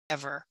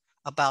ever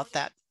about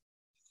that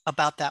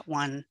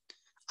one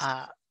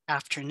uh,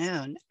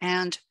 afternoon.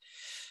 And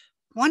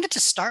wanted to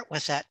start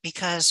with that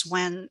because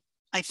when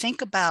I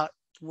think about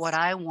what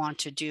I want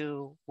to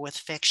do with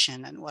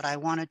fiction and what I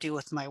want to do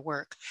with my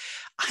work,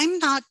 I'm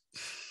not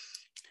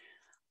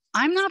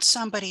I'm not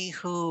somebody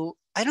who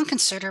I don't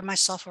consider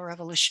myself a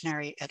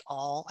revolutionary at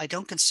all. I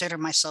don't consider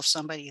myself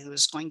somebody who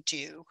is going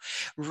to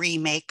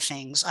remake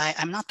things.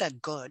 I'm not that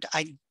good.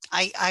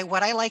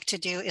 What I like to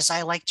do is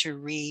I like to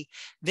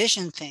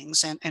revision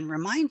things and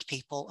remind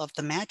people of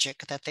the magic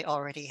that they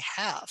already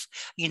have.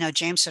 You know,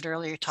 James had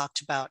earlier talked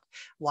about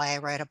why I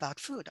write about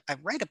food. I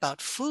write about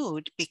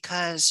food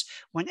because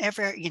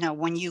whenever, you know,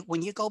 when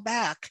you go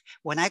back,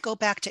 when I go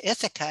back to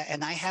Ithaca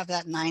and I have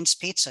that Nines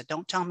pizza,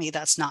 don't tell me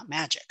that's not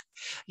magic.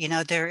 You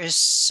know, there is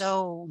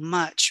so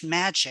much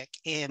magic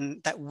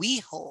in that we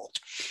hold.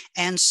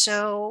 And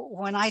so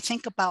when I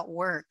think about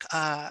work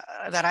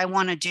that I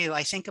want to do,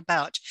 I think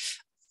about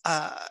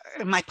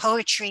my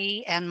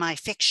poetry and my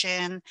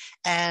fiction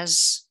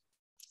as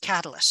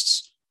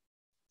catalysts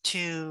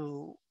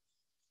to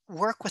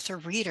work with a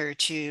reader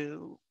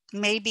to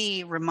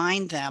maybe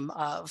remind them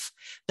of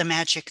the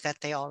magic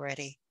that they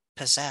already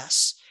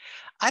possess.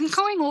 I'm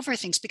going over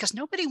things because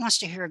nobody wants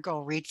to hear a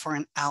girl read for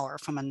an hour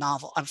from a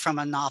novel.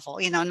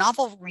 You know,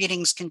 novel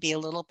readings can be a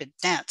little bit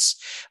dense.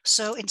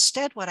 So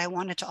instead, what I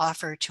wanted to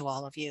offer to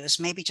all of you is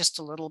maybe just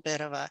a little bit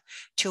of a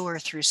tour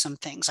through some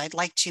things. I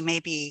want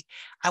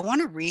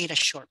to read a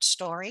short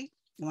story.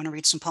 I want to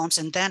read some poems,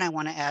 and then I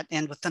want to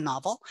end with the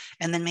novel,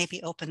 and then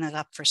maybe open it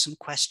up for some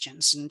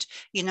questions. And,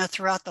 you know,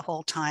 throughout the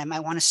whole time, I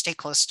want to stay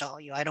close to all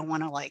you. I don't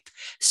want to like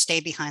stay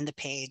behind the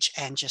page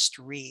and just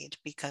read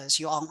because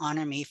you all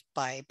honor me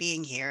by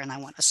being here, and I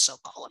want to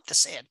soak all of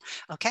this in.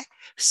 Okay,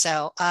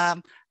 so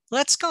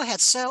let's go ahead.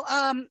 So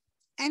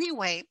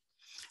anyway,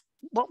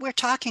 what we're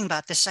talking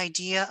about, this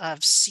idea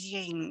of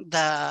seeing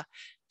the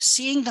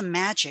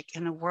magic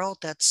in a world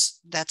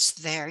that's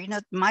there. You know,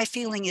 my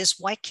feeling is,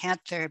 why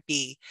can't there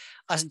be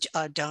a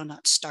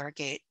donut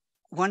Stargate?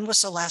 When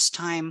was the last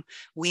time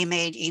we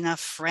made enough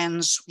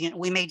friends? You know,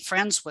 we made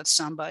friends with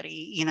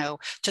somebody, you know,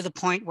 to the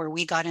point where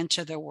we got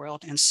into their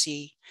world and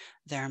see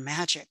their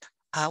magic.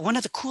 One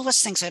of the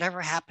coolest things that ever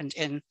happened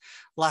in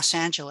Los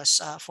Angeles,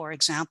 for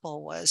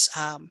example, was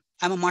I'm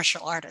a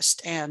martial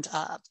artist, and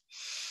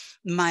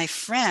my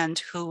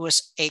friend, who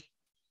was a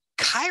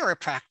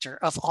chiropractor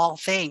of all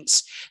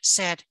things,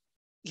 said,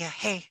 "Yeah,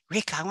 hey,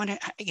 Ryka, I want to,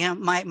 you know,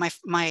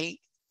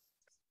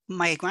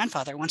 my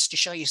grandfather wants to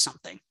show you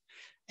something."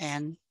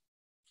 And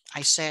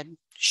I said,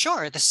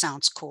 "Sure, this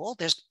sounds cool.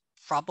 There's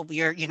probably,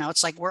 you know,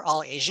 it's like we're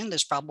all Asian.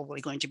 There's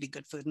probably going to be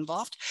good food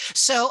involved."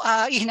 So,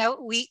 you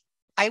know,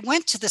 I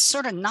went to this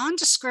sort of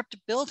nondescript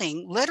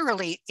building,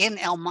 literally in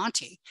El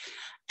Monte,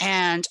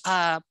 and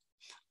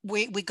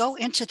we go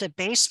into the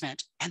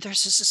basement, and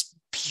there's this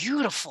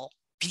beautiful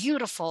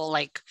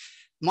like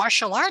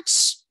martial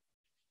arts,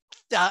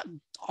 uh,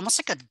 almost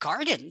like a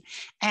garden.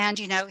 And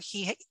you know,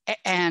 he's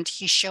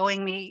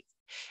showing me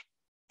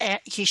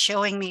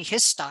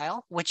his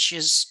style, which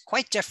is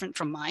quite different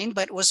from mine,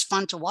 but it was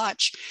fun to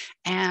watch.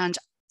 And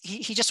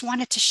he just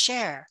wanted to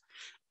share.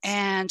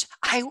 And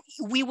I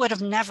would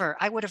have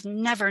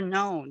never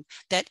known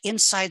that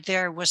inside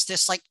there was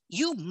this, like,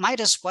 you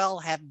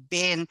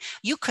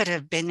could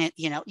have been,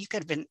 you know, you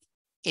could have been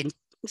in,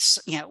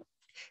 you know,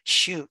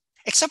 shoot,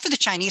 except for the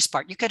Chinese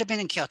part, you could have been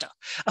in Kyoto.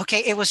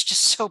 Okay. It was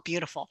just so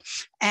beautiful.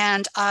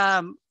 And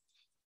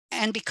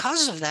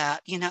because of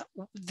that, you know,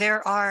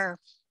 there are,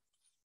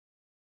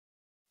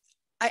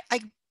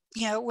 I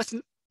you know,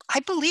 I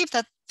believe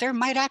that there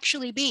might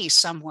actually be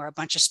somewhere a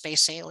bunch of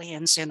space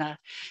aliens in a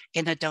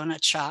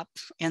donut shop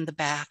in the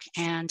back,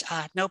 and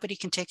nobody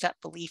can take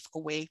that belief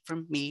away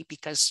from me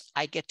because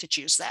I get to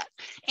choose that.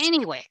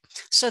 Anyway,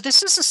 so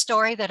this is a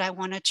story that I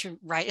wanted to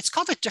write. It's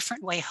called A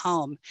Different Way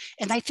Home,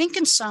 and I think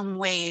in some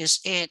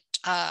ways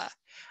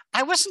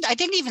I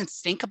didn't even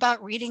think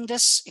about reading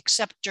this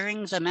except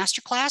during the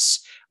masterclass.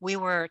 We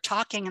were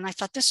talking and I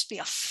thought this would be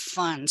a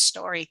fun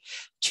story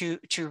to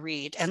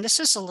read. And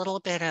this is a little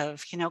bit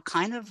of, you know,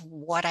 kind of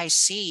what I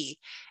see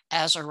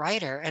as a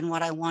writer and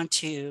what I want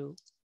to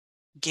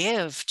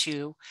give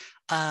to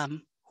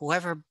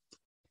whoever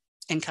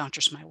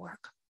encounters my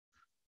work.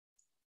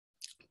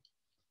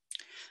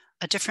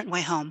 A Different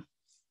Way Home.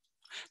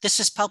 This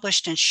is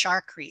published in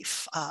Shark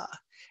Reef.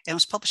 It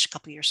was published a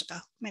couple years ago,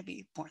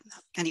 maybe more than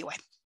that. Anyway.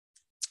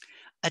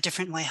 A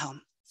Different Way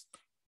Home.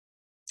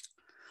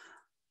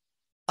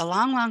 A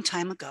long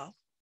time ago,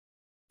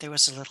 there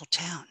was a little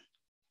town.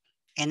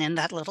 And in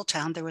that little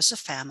town, there was a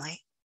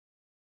family.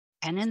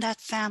 And in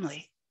that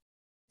family,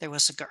 there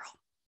was a girl.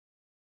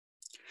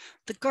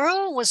 The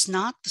girl was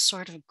not the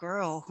sort of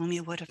girl whom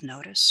you would have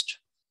noticed.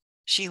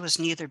 She was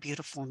neither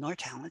beautiful nor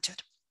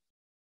talented.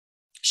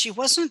 She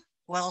wasn't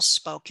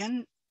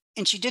well-spoken,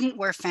 and she didn't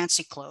wear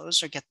fancy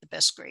clothes or get the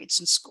best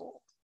grades in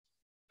school.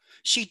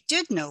 She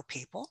did know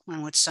people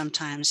and would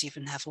sometimes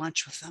even have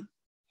lunch with them,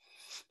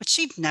 but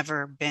she'd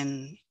never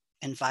been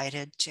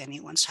invited to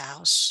anyone's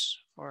house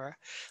for a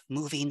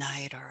movie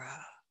night or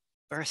a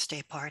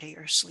birthday party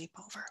or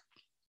sleepover.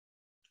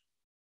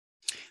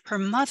 Her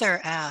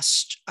mother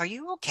asked, "Are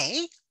you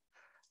okay?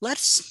 Let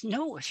us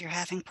know if you're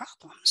having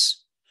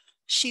problems."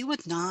 She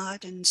would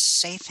nod and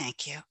say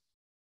thank you,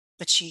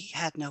 but she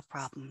had no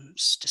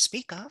problems to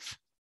speak of.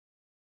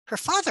 Her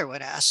father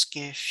would ask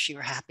if she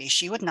were happy.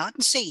 She would nod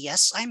and say,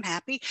 "Yes, I'm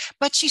happy."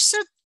 But she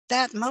said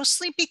that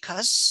mostly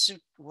because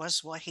it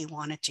was what he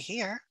wanted to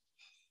hear.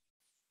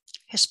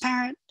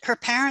 Her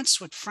parents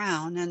would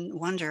frown and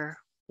wonder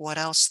what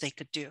else they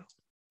could do.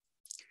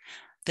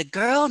 The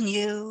girl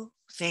knew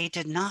they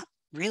did not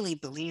really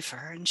believe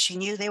her, and she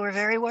knew they were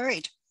very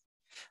worried.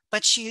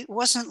 But she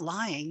wasn't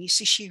lying. You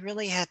see, she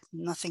really had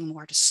nothing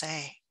more to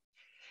say.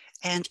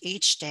 And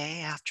each day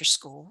after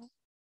school,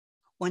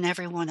 when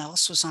everyone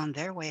else was on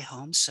their way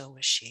home, so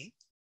was she.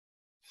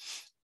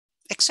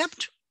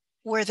 Except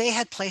where they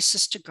had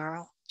places to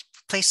go,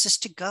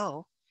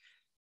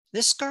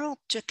 this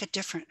girl took a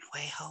different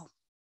way home.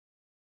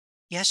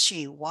 Yes,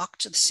 she walked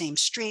to the same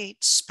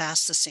streets,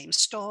 past the same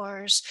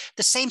stores,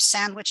 the same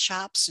sandwich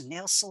shops and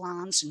nail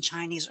salons and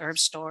Chinese herb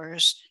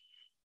stores.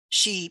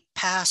 She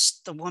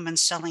passed the woman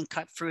selling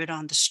cut fruit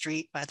on the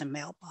street by the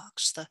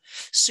mailbox, the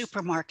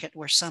supermarket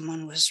where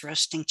someone was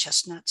roasting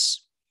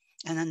chestnuts,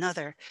 and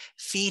another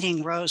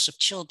feeding rows of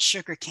chilled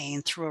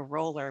sugarcane through a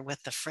roller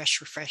with the fresh,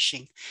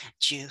 refreshing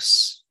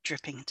juice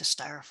dripping into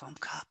styrofoam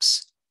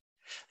cups.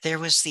 There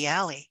was the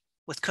alley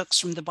with cooks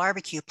from the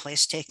barbecue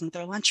place taking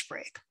their lunch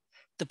break,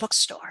 the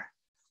bookstore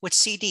with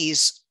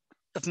CDs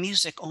of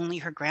music only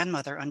her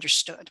grandmother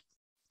understood.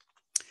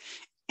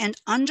 And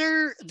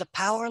under the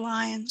power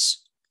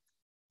lines,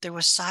 there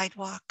was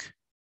sidewalk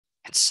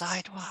and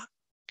sidewalk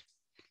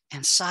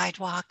and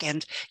sidewalk.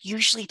 And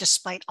usually,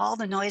 despite all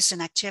the noise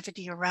and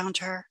activity around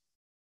her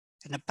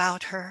and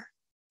about her,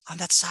 on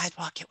that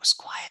sidewalk, it was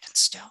quiet and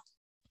still.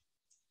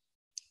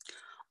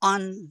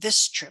 On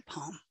this trip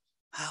home,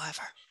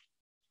 however,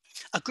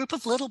 a group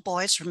of little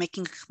boys were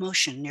making a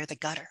commotion near the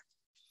gutter.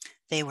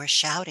 They were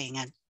shouting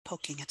and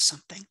poking at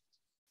something.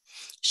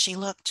 She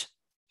looked.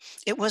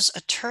 It was a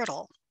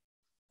turtle,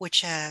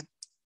 which had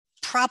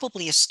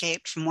probably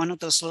escaped from one of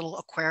those little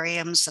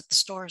aquariums that the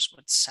stores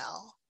would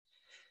sell.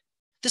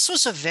 This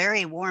was a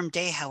very warm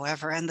day,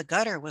 however, and the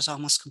gutter was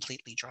almost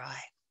completely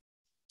dry.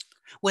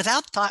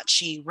 Without thought,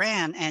 she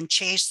ran and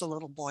chased the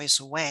little boys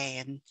away,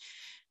 and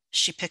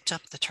she picked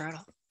up the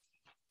turtle.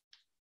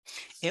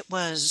 It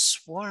was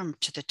warm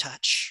to the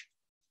touch,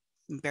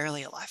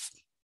 barely alive.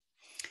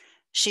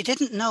 She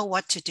didn't know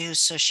what to do,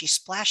 so she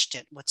splashed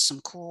it with some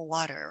cool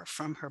water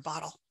from her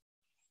bottle.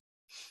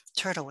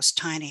 The turtle was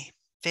tiny,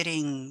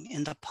 fitting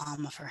in the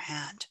palm of her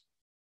hand,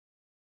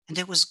 and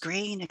it was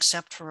green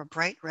except for a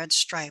bright red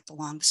stripe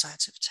along the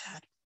sides of its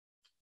head.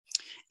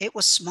 It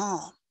was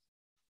small,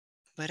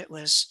 but it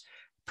was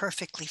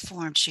perfectly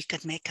formed. She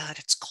could make out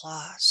its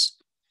claws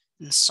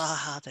and saw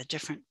how the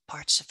different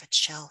parts of its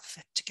shell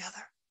fit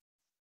together.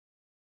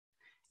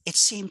 It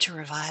seemed to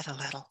revive a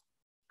little,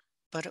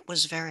 but it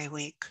was very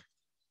weak.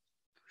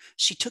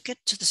 She took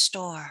it to the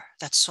store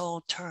that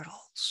sold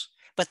turtles,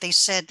 but they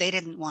said they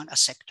didn't want a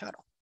sick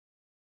turtle.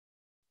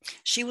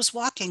 She was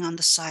walking on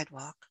the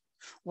sidewalk,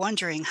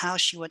 wondering how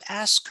she would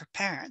ask her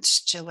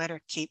parents to let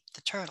her keep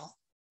the turtle,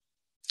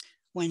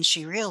 when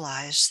she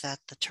realized that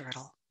the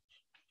turtle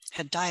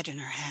had died in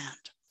her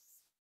hand.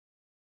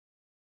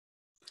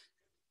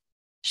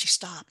 She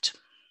stopped.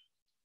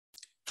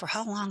 For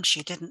how long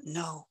she didn't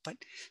know, but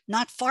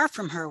not far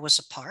from her was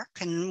a park,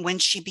 and when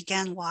she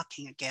began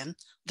walking again,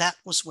 that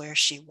was where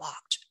she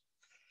walked.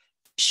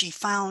 She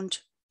found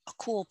a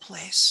cool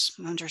place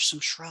under some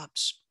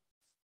shrubs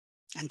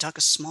and dug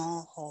a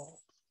small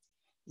hole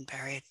and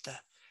buried the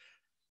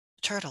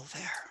turtle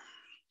there.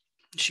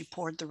 She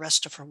poured the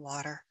rest of her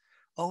water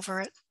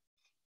over it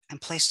and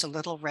placed a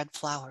little red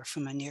flower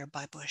from a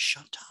nearby bush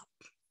on top.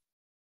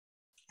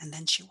 And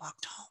then she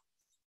walked home.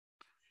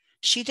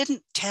 She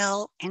didn't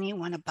tell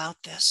anyone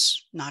about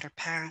this, not her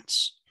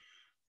parents,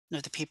 nor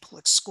the people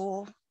at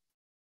school.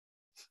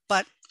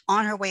 But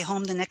on her way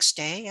home the next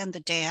day and the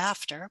day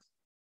after,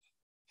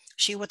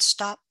 she would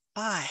stop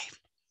by.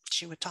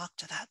 She would talk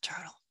to that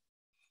turtle.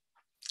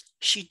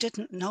 She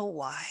didn't know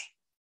why,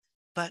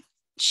 but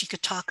she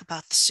could talk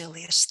about the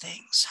silliest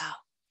things, how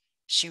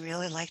she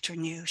really liked her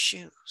new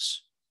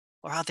shoes,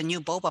 or how the new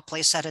boba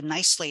place had a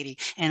nice lady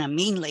and a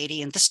mean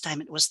lady, and this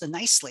time it was the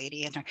nice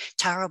lady, and her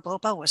taro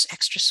boba was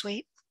extra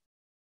sweet.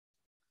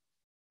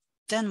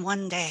 Then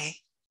one day,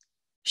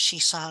 she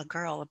saw a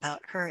girl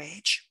about her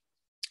age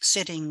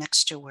sitting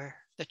next to where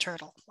the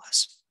turtle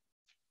was.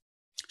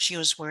 She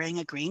was wearing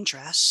a green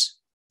dress,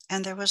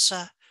 and there was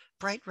a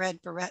bright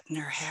red barrette in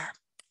her hair.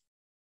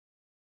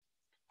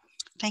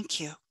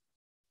 "Thank you,"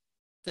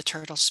 the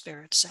turtle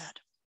spirit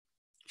said,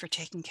 "for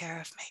taking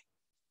care of me."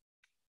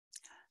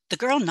 The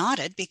girl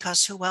nodded,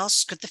 because who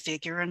else could the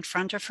figure in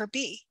front of her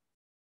be?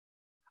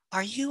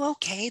 "Are you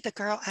okay?" the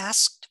girl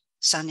asked,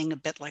 sounding a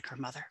bit like her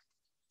mother.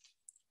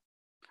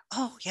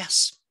 "Oh,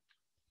 yes.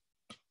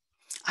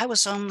 I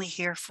was only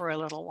here for a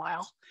little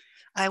while.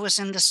 I was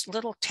in this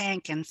little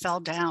tank and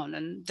fell down,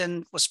 and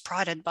then was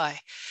prodded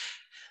by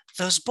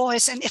those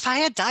boys. And if I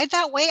had died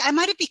that way, I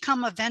might have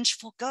become a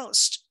vengeful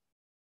ghost.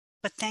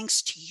 But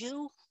thanks to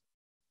you,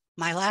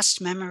 my last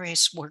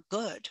memories were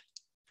good.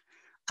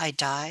 I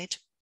died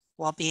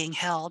while being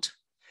held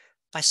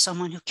by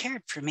someone who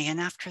cared for me. And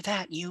after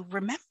that, you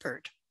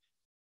remembered.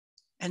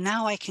 And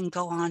now I can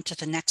go on to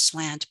the next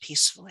land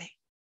peacefully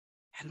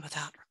and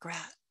without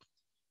regret.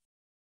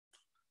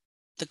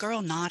 The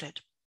girl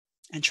nodded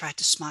and tried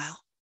to smile.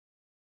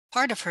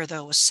 Part of her,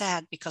 though, was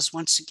sad because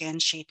once again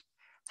she'd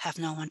have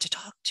no one to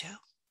talk to.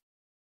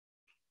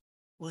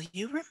 Will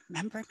you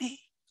remember me?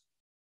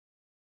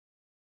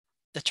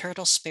 The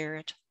turtle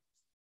spirit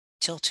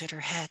tilted her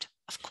head.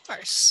 Of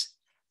course.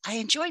 I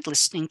enjoyed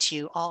listening to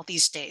you all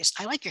these days.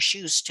 I like your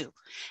shoes too,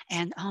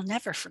 and I'll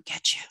never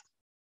forget you.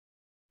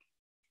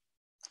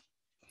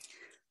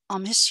 I'll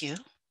miss you,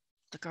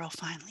 the girl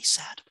finally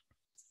said.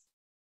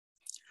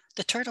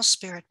 The turtle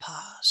spirit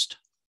paused.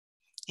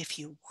 If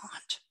you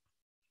want,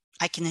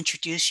 I can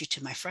introduce you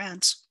to my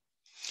friends.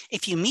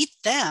 If you meet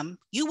them,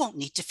 you won't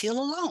need to feel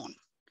alone.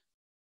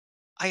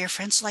 Are your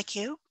friends like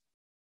you?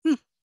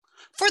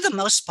 For the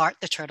most part,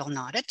 the turtle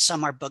nodded.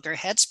 Some are booger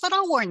heads, but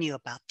I'll warn you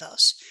about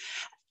those.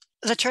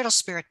 The turtle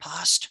spirit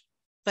paused.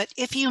 But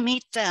if you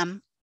meet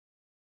them,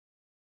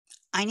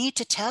 I need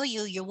to tell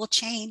you, you will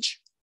change.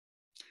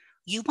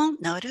 You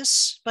won't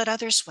notice, but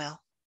others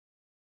will.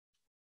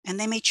 And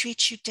they may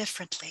treat you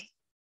differently,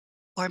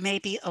 or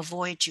maybe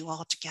avoid you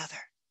altogether.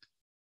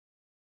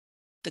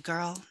 The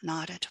girl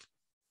nodded.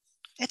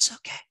 It's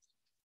okay.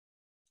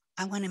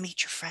 I want to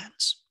meet your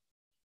friends.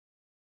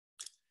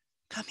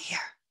 Come here,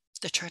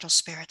 the turtle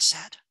spirit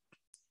said,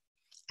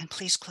 and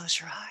please close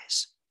your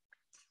eyes.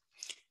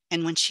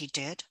 And when she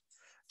did,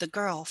 the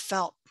girl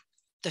felt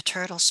the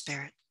turtle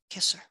spirit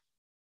kiss her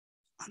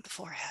on the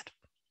forehead.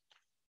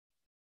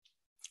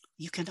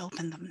 You can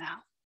open them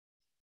now.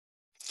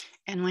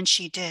 And when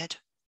she did,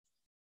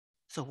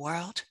 the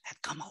world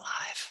had come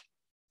alive.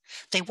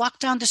 They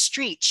walked down the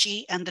street,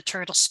 she and the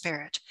turtle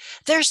spirit.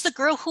 There's the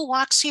girl who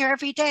walks here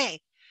every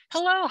day.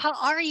 Hello, how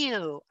are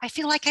you? I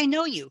feel like I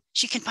know you.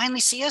 She can finally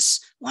see us?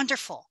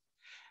 Wonderful.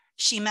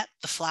 She met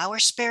the flower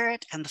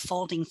spirit and the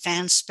folding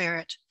fan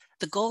spirit,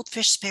 the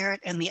goldfish spirit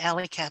and the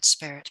alley cat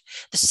spirit,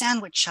 the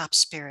sandwich shop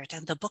spirit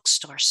and the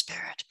bookstore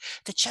spirit,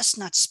 the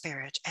chestnut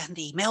spirit and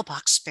the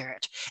mailbox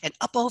spirit. And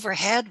up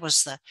overhead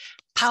was the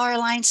power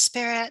line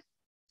spirit.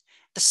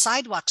 The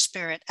sidewalk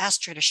spirit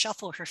asked her to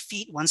shuffle her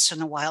feet once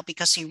in a while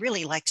because he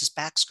really liked his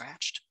back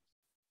scratched.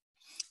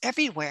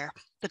 Everywhere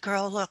the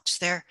girl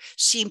looked, there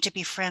seemed to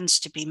be friends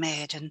to be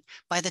made. And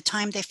by the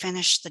time they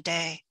finished the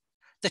day,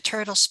 the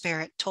turtle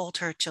spirit told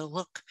her to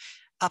look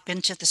up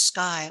into the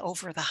sky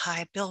over the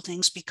high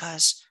buildings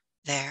because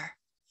there,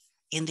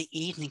 in the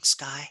evening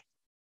sky,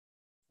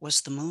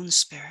 was the moon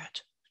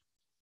spirit.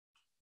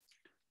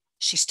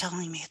 She's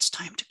telling me it's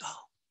time to go.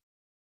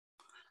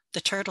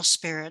 The turtle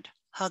spirit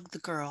hugged the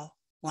girl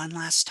one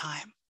last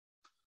time,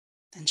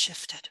 then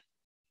shifted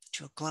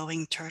to a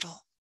glowing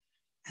turtle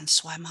and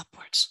swam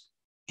upwards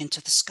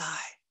into the sky.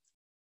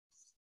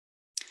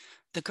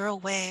 The girl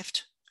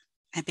waved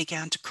and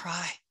began to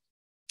cry.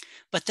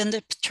 But then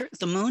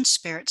the moon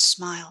spirit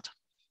smiled,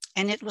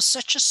 and it was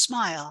such a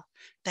smile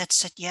that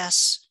said,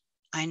 yes,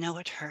 I know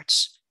it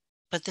hurts,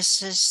 but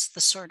this is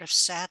the sort of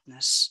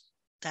sadness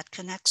that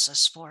connects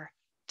us, for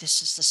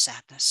this is the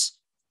sadness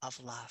of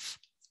love.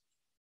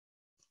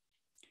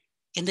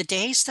 In the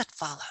days that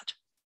followed,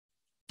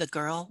 the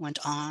girl went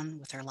on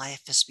with her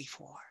life as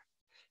before,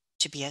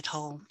 to be at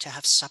home, to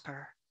have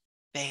supper,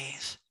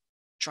 bathe,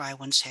 dry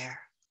one's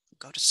hair,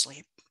 go to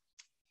sleep.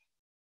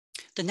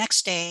 The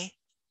next day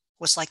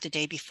was like the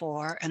day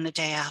before and the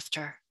day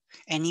after,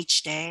 and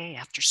each day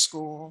after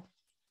school,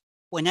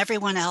 when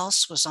everyone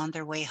else was on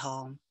their way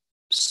home,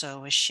 so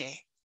was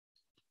she.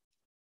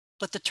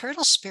 But the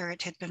turtle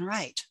spirit had been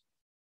right.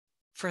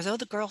 For though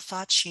the girl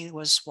thought she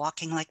was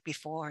walking like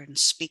before and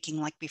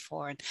speaking like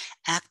before and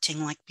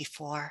acting like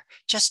before,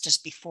 just as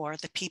before,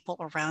 the people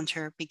around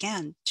her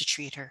began to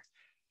treat her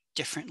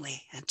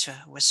differently and to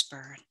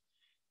whisper.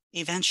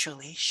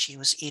 Eventually, she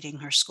was eating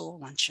her school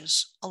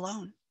lunches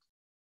alone.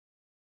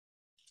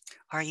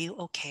 Are you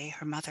okay?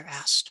 Her mother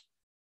asked.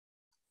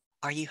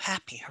 Are you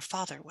happy? Her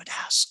father would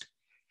ask.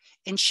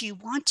 And she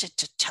wanted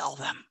to tell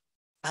them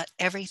about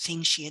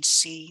everything she had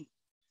seen,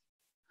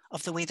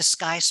 of the way the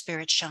sky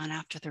spirit shone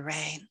after the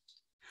rain,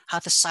 how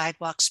the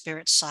sidewalk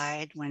spirit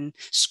sighed when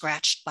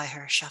scratched by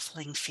her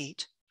shuffling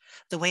feet,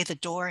 the way the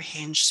door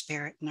hinge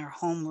spirit in her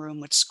homeroom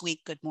would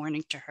squeak good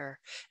morning to her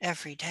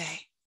every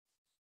day.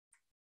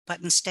 But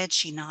instead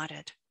she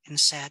nodded and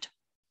said,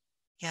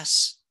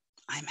 yes,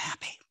 I'm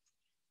happy.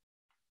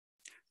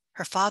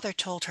 Her father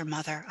told her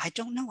mother, I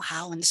don't know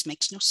how, and this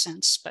makes no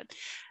sense, but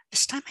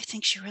this time I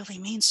think she really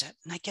means it.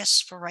 And I guess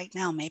for right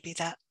now, maybe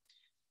that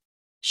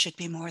should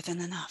be more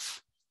than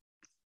enough.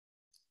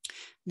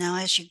 Now,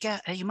 as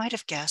you might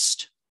have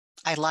guessed,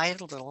 I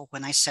lied a little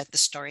when I said the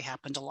story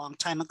happened a long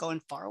time ago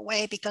and far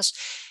away, because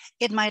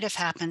it might have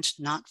happened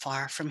not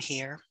far from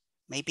here,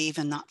 maybe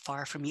even not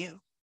far from you,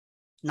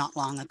 not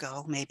long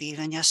ago, maybe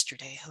even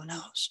yesterday, who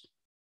knows.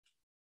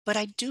 But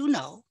I do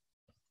know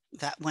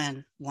that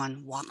when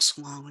one walks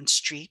along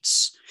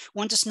streets,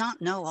 one does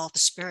not know all the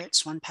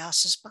spirits one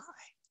passes by.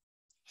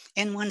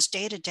 In one's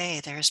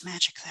day-to-day, there is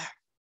magic there,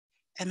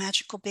 and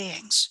magical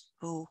beings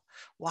who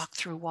walk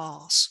through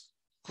walls,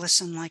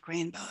 glisten like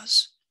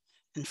rainbows,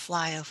 and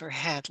fly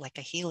overhead like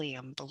a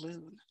helium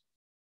balloon.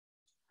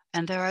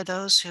 And there are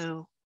those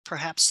who,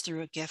 perhaps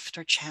through a gift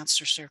or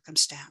chance or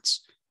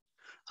circumstance,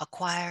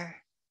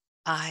 acquire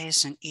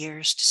eyes and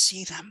ears to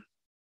see them.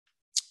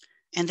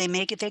 And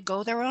they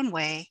go their own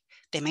way.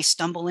 They may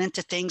stumble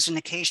into things and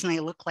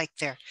occasionally look like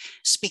they're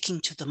speaking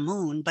to the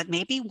moon, but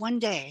maybe one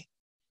day,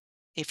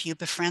 if you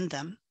befriend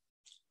them,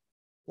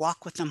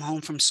 walk with them home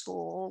from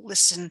school,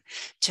 listen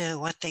to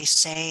what they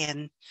say,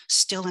 and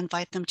still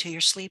invite them to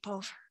your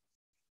sleepover,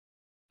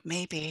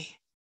 maybe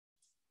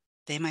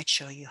they might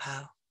show you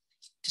how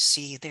to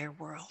see their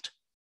world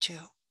too.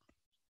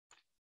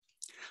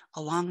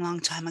 A long, long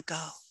time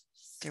ago,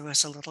 there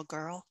was a little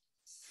girl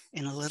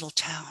in a little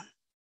town,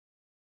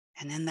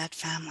 and in that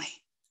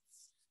family,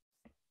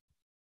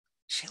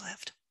 she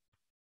lived.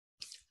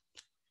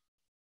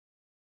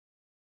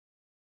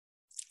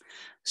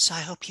 So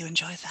I hope you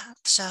enjoy that.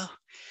 So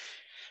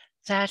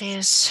that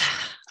is,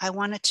 I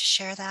wanted to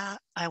share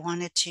that. I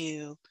wanted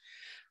to,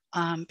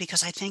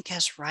 because I think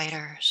as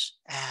writers,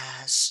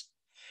 as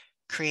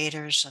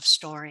creators of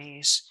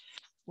stories,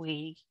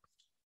 we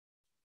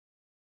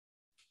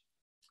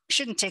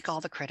shouldn't take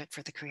all the credit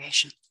for the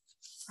creation,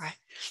 right?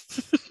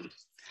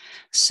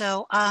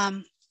 So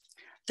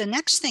the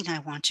next thing I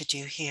want to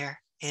do here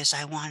is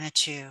I wanted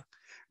to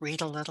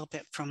read a little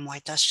bit from Why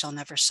Dust Shall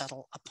Never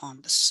Settle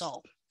Upon the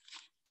Soul.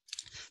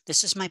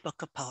 This is my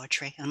book of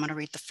poetry, and I'm going to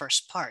read the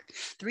first part.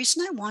 The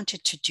reason I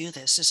wanted to do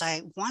this is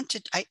in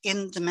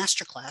the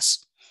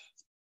masterclass,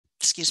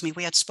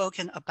 we had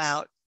spoken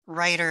about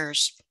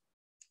writers,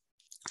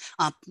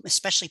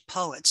 especially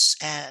poets,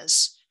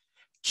 as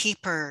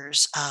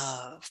keepers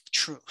of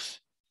truth,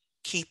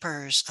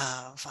 keepers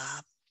of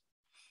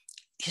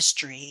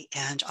history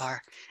and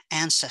our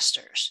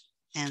ancestors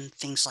and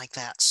things like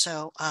that.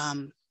 So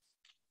I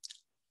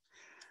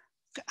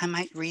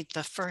might read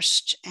the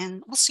first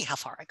and we'll see how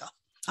far I go.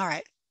 All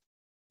right.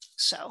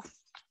 So,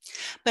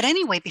 but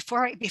anyway,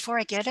 before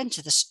I get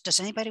into this, does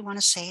anybody want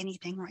to say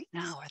anything right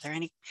now? Are there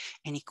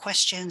any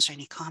questions or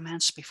any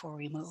comments before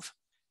we move?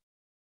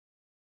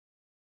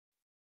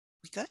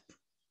 We good?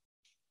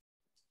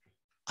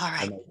 All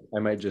right. I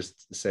might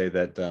just say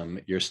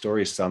that your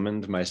story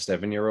summoned my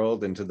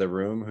 7-year-old into the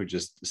room, who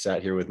just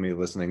sat here with me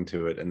listening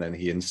to it, and then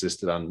he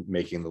insisted on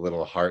making the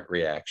little heart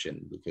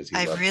reaction because he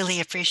I loved really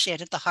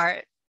appreciated the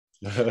heart.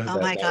 it. Oh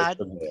my God.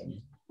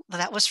 Well,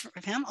 That was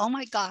from him. Oh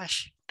my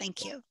gosh.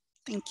 Thank you.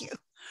 Thank you.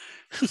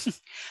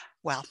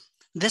 Well,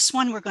 this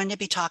one we're going to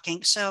be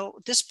talking. So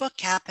this book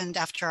happened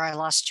after I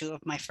lost two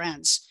of my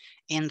friends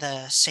in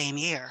the same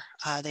year.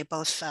 They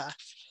both,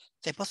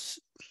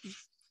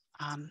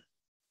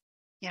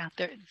 yeah,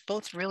 they're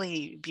both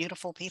really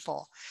beautiful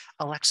people,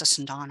 Alexis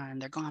and Donna,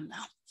 and they're gone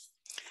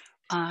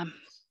now.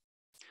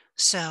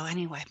 So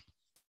anyway,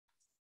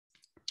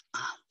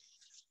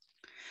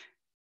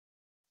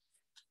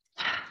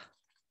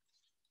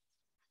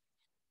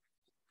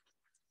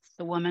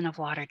 the woman of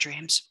water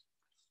dreams.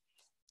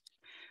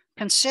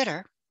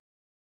 Consider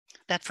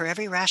that for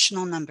every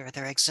rational number,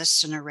 there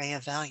exists an array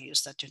of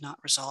values that do not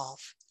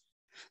resolve.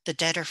 The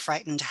dead or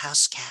frightened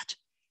house cat,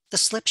 the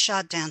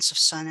slipshod dance of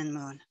sun and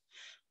moon.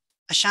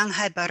 A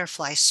Shanghai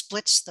butterfly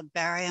splits the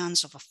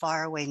baryons of a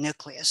faraway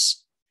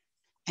nucleus.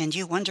 And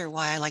you wonder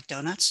why I like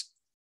donuts?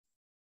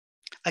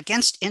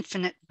 Against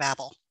infinite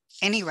babble,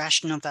 any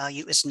rational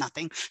value is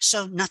nothing,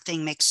 so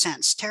nothing makes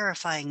sense.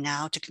 Terrifying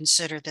now to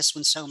consider this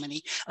when so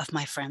many of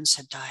my friends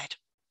had died.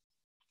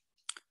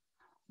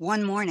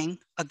 One morning,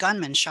 a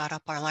gunman shot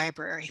up our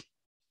library,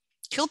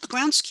 killed the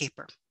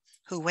groundskeeper,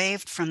 who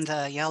waved from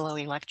the yellow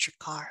electric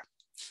car.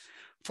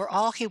 For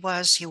all he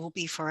was, he will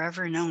be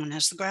forever known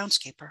as the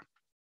groundskeeper.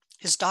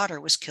 His daughter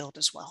was killed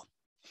as well.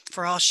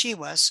 For all she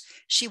was,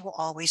 she will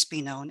always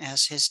be known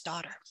as his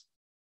daughter.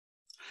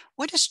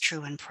 What is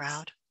true and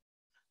proud?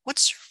 What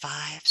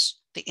survives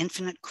the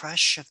infinite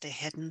crush of the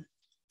hidden,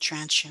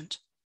 transient,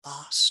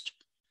 lost?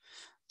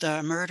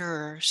 The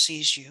murderer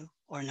sees you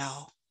or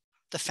no.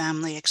 The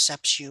family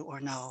accepts you or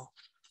no.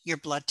 Your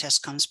blood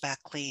test comes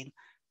back clean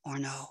or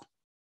no.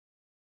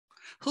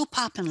 Who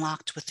pop and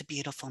locked with the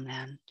beautiful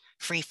men,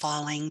 free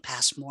falling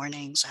past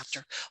mornings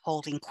after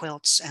holding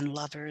quilts and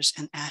lovers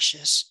and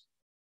ashes?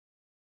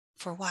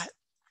 For what?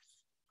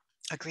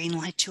 A green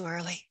light too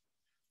early?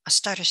 A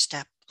stutter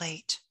step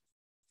late?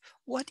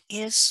 What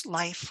is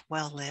life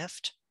well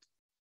lived?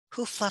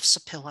 Who fluffs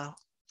a pillow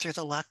through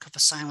the luck of a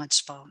silence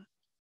phone?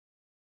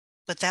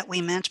 But that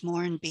we meant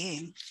more in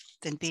being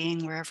than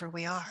being wherever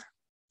we are.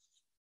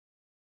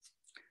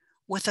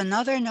 With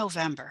another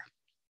November,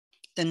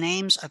 the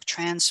names of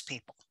trans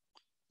people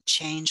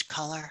change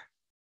color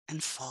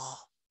and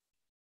fall.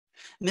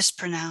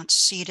 Mispronounced,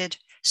 seeded,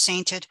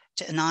 sainted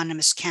to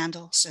anonymous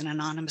candles and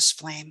anonymous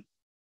flame.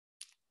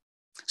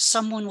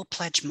 Someone will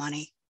pledge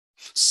money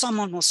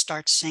Someone will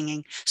start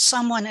singing.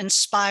 Someone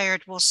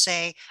inspired will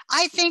say,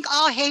 I think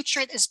all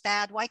hatred is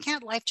bad. Why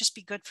can't life just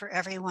be good for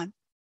everyone?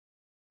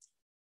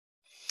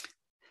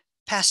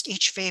 Past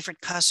each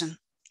favorite cousin,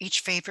 each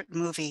favorite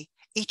movie,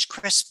 each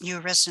crisp new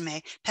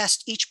resume,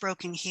 past each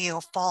broken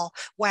heel, fall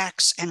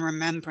wax and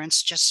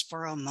remembrance just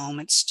for a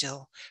moment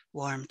still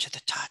warm to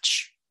the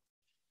touch.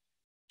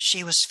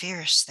 She was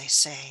fierce, they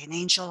say, an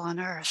angel on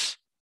earth,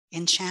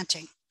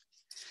 enchanting.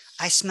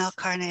 I smell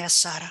carne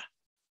asada,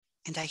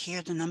 and I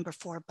hear the number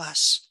 4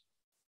 bus,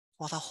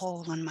 while the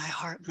hole in my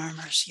heart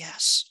murmurs,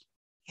 yes,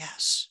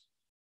 yes,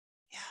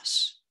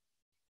 yes.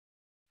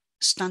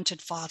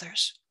 Stunted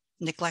fathers,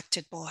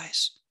 neglected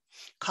boys,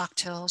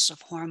 cocktails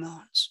of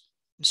hormones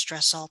and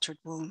stress-altered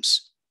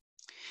wombs.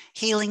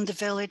 Healing the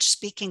village,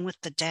 speaking with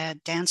the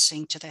dead,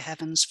 dancing to the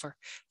heavens for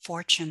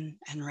fortune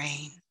and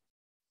rain.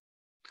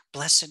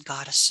 Blessed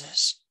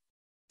goddesses,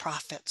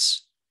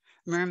 prophets,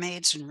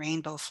 mermaids and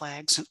rainbow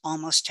flags, and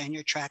almost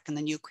tenure track in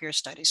the nuclear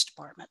studies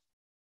department.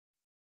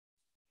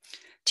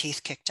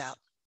 Teeth kicked out,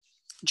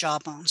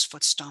 jawbones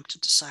foot stomped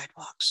into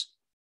sidewalks.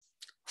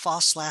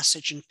 False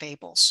lasage and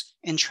fables,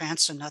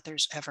 entrance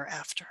another's ever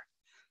after.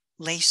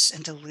 Lace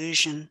and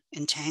illusion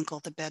entangle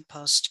the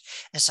bedpost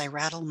as I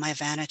rattle my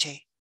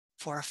vanity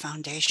for a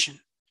foundation,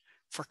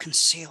 for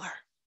concealer,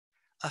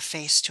 a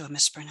face to a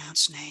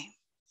mispronounced name.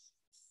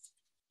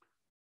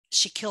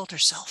 She killed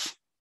herself,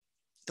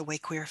 the way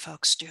queer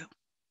folks do,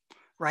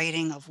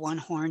 writing of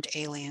one-horned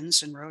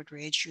aliens and road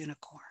rage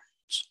unicorns.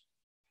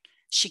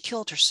 She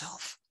killed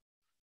herself,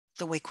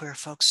 the way queer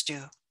folks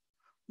do,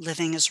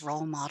 living as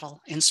role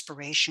model,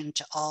 inspiration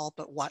to all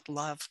but what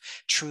love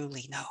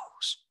truly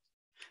knows.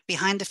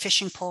 Behind the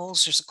fishing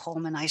poles, there's a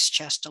Coleman ice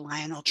chest, a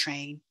Lionel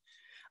train,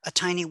 a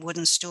tiny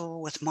wooden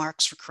stool with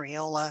marks for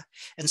Crayola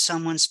and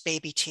someone's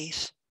baby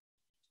teeth.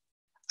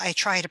 I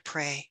try to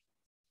pray,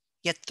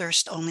 yet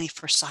thirst only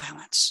for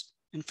silence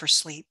and for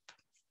sleep.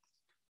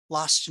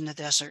 Lost in the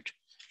desert,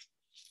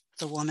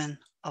 the woman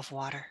of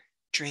water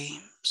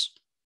dreams.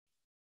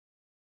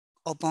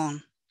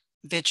 Obon,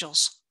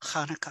 vigils,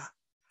 Hanukkah.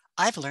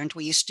 I've learned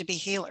we used to be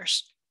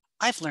healers.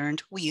 I've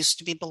learned we used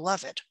to be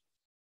beloved.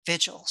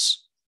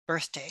 Vigils,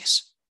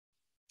 birthdays,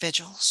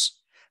 vigils.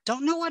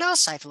 Don't know what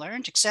else I've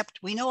learned, except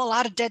we know a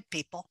lot of dead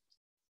people.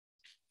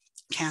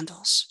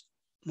 Candles,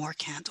 more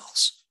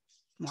candles,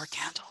 more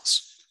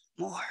candles,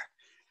 more.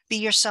 Be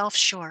yourself,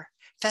 sure.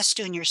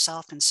 Festoon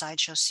yourself in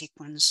sideshow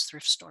sequins,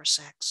 thrift store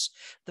sex.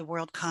 The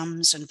world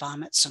comes and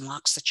vomits and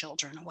locks the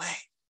children away.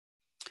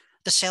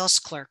 The sales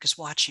clerk is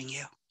watching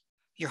you.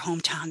 Your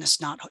hometown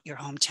is not your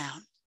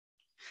hometown.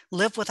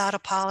 Live without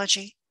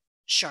apology?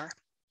 Sure.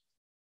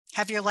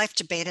 Have your life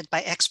debated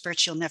by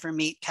experts you'll never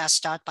meet,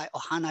 cast out by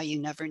Ohana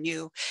you never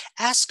knew.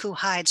 Ask who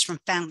hides from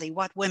family,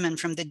 what women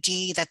from the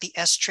D that the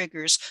S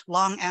triggers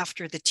long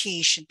after the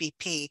T should be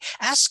P.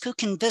 Ask who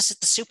can visit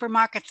the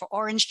supermarket for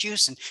orange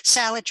juice and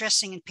salad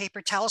dressing and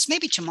paper towels.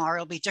 Maybe tomorrow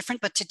will be different,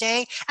 but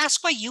today,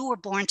 ask why you were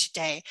born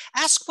today.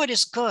 Ask what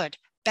is good,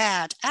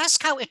 bad.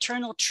 Ask how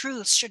eternal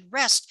truths should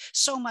rest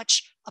so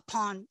much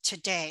upon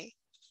today.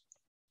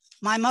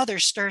 My mother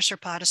stirs her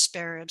pot of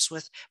spare ribs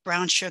with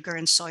brown sugar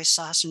and soy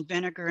sauce and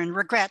vinegar and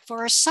regret for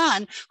her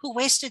son who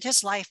wasted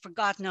his life for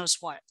God knows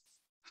what.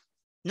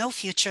 No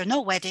future,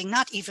 no wedding,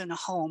 not even a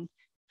home.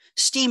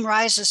 Steam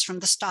rises from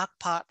the stock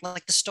pot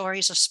like the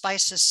stories of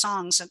Spice's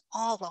songs and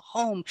all the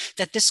home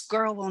that this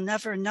girl will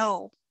never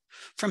know.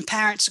 From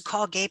parents who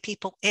call gay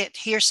people it,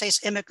 hearsays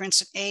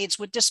immigrants and AIDS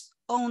would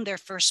disown their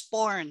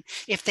firstborn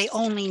if they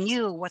only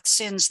knew what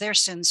sins their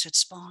sins had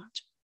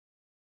spawned.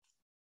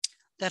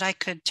 That I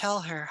could tell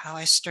her how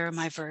I stir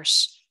my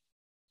verse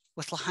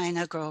with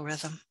Lahaina girl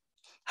rhythm,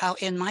 how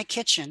in my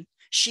kitchen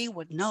she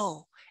would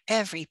know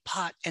every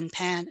pot and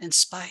pan and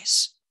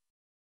spice.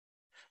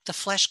 The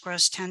flesh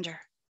grows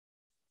tender,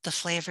 the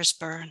flavors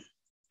burn,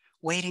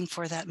 waiting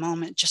for that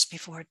moment just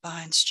before it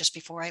binds, just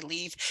before I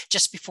leave,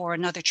 just before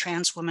another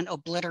trans woman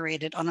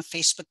obliterated on a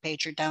Facebook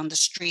page or down the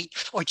street,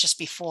 or just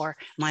before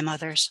my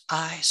mother's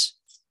eyes.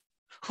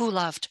 Who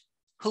loved?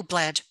 Who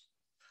bled?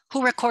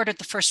 Who recorded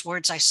the first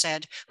words I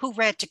said? Who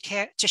read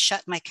to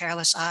shut my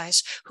careless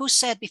eyes? Who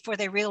said before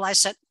they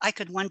realized that I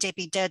could one day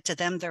be dead to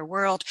them, their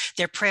world,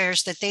 their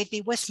prayers, that they'd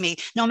be with me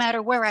no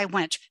matter where I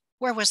went?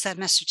 Where was that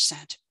message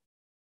sent?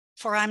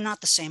 For I'm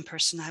not the same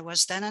person I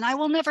was then, and I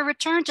will never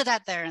return to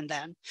that there and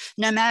then,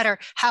 no matter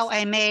how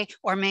I may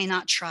or may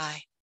not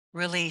try.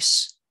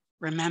 Release,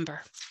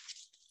 remember,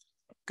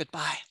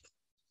 goodbye.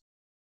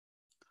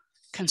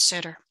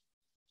 Consider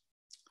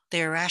the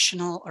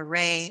irrational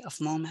array of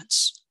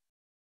moments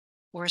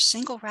where a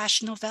single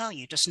rational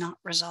value does not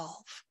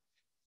resolve.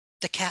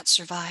 The cat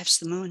survives,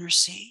 the moon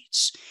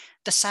recedes.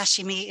 The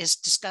sashimi is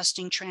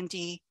disgusting,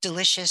 trendy,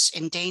 delicious,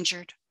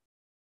 endangered.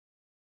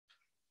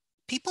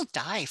 People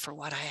die for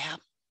what I am.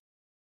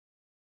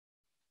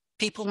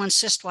 People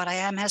insist what I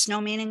am has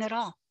no meaning at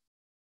all.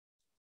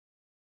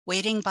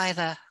 Waiting by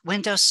the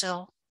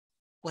windowsill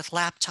with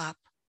laptop,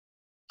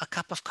 a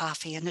cup of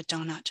coffee and a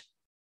donut.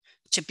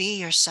 To be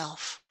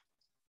yourself,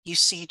 you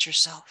cede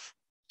yourself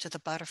to the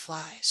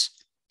butterflies,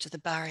 to the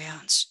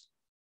baryons,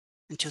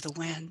 and to the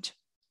wind,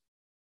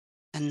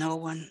 and no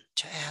one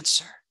to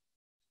answer.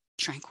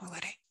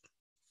 Tranquility.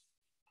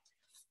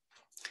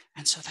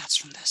 And so that's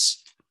from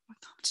this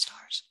Common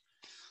Stars.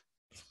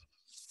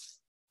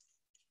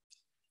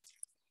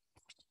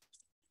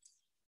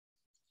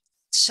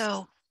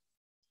 So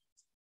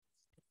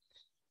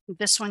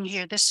this one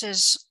here, this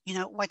is,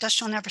 why dust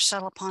shall never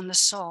settle upon the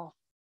soul.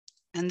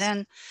 And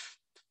then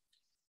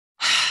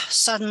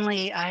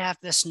suddenly I have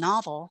this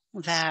novel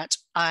that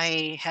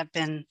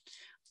I'm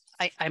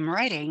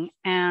writing,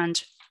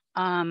 and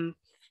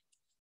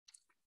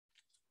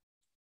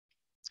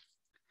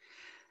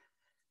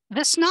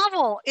this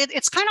novel,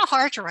 it's kind of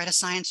hard to write a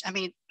science. I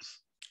mean,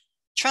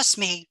 trust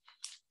me,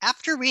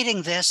 after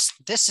reading this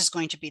is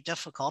going to be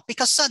difficult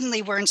because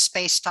suddenly we're in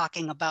space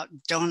talking about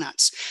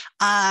donuts.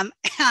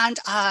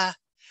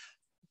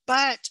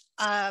 But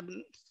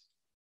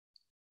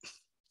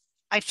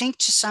I think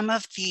to some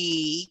of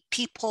the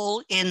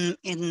people in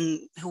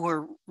who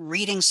were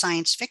reading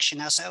science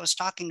fiction, as I was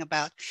talking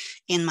about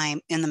in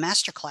the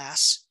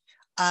masterclass,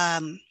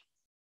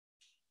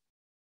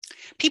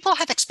 people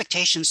have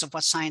expectations of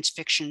what science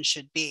fiction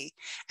should be.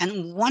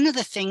 And one of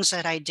the things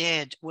that I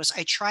did was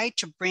I tried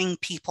to bring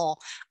people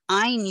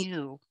I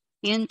knew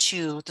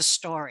into the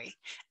story.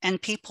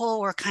 And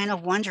people were kind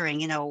of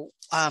wondering,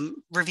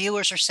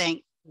 reviewers are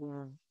saying,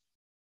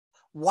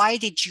 why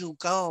did you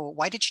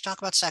talk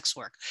about sex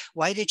work?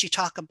 Why did you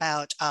talk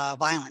about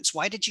violence?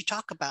 Why did you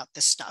talk about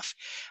this stuff?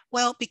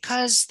 Well,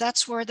 because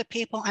that's where the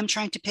people I'm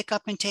trying to pick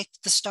up and take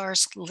the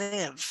stars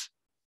live.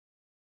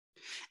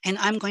 And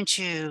I'm going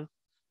to,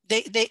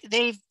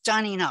 they've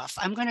done enough.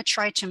 I'm going to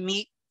try to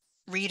meet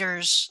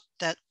readers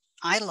that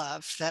I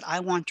love, that I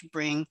want to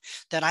bring,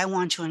 that I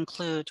want to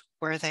include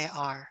where they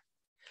are.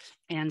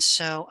 And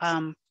so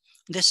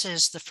this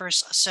is the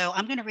first. So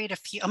I'm going to read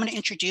I'm going to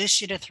introduce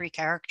you to 3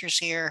 characters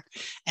here.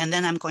 And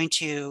then I want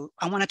to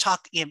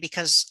talk,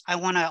 because I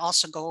want to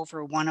also go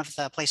over one of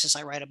the places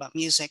I write about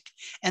music.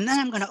 And then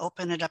I'm going to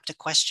open it up to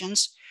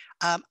questions.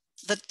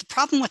 The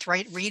problem with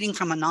reading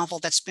from a novel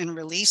that's been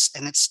released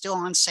and it's still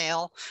on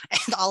sale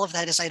and all of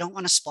that is I don't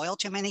want to spoil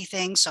too many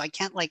things. So I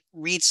can't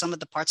read some of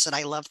the parts that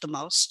I love the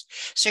most.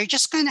 So you're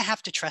just going to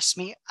have to trust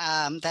me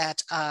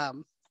that I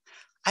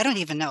don't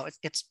even know.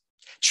 It's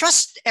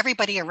trust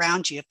everybody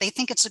around you. If they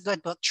think it's a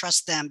good book,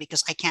 trust them,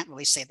 because I can't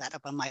really say that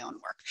about my own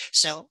work.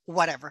 So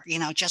whatever,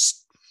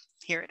 just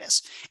here it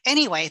is.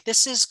 Anyway,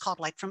 this is called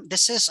Light from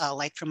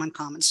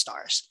Uncommon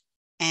Stars.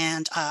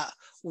 And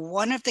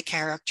one of the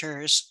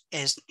characters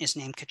is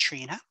named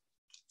Katrina,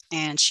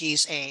 and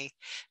she's a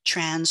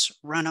trans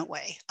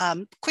runaway.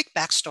 Quick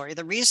backstory.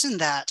 The reason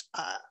that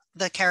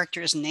the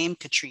character is named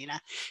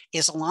Katrina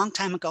is a long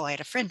time ago, I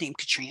had a friend named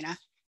Katrina,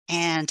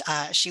 and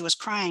she was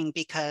crying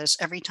because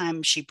every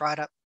time she brought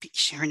up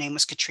her name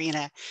was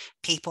Katrina,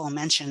 people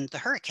mentioned the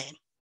hurricane,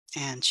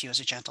 and she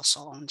was a gentle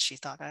soul, and she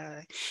thought,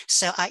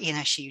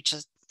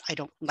 I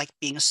don't like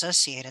being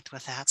associated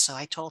with that. So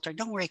I told her,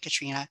 don't worry,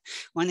 Katrina.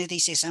 One of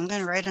these days, I'm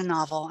going to write a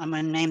novel. I'm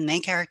going to name the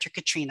main character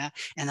Katrina,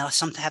 and I'll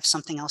have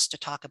something else to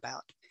talk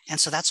about. And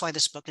so that's why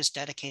this book is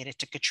dedicated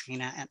to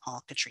Katrina and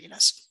all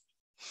Katrinas.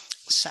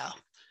 So.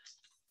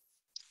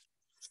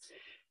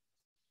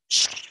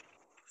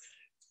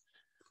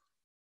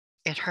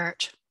 It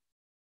hurt.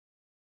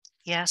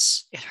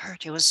 Yes, it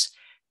hurt. It was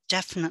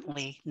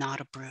definitely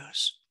not a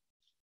bruise.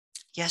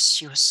 Yes,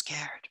 she was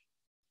scared.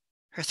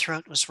 Her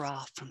throat was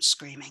raw from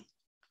screaming.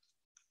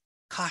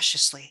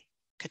 Cautiously,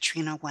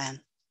 Katrina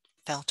Wen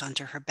felt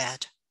under her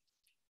bed.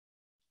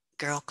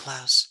 Girl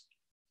clothes,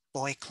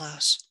 boy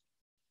clothes,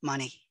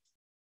 money,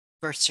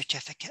 birth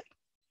certificate,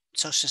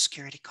 social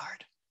security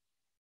card,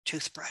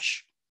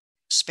 toothbrush,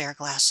 spare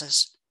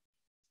glasses,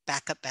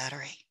 backup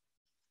battery,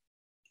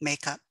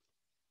 makeup,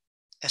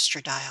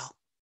 estradiol,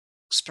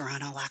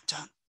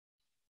 spironolactone.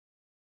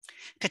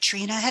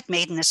 Katrina had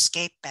made an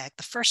escape bag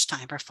the first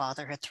time her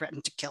father had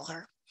threatened to kill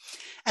her.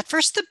 At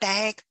first, the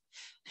bag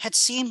had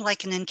seemed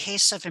like an in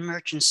case of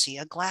emergency,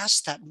 a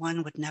glass that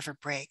one would never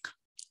break.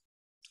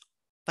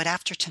 But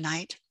after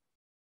tonight,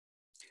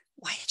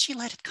 why had she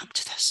let it come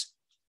to this?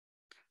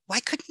 Why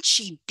couldn't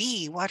she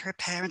be what her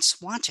parents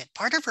wanted?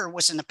 Part of her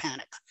was in a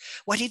panic.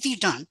 What have you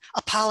done?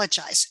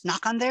 Apologize.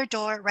 Knock on their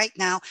door right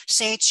now.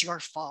 Say it's your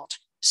fault.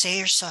 Say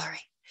you're sorry.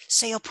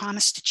 Say you'll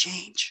promise to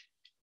change.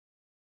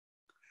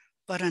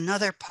 But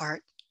another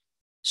part,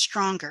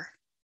 stronger,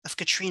 of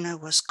Katrina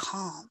was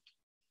calm,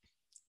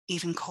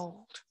 even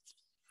cold.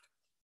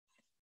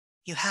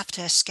 You have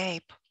to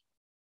escape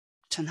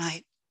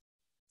tonight.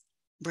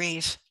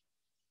 Breathe.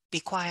 Be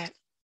quiet.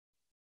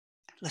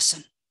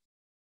 Listen.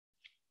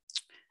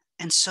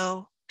 And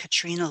so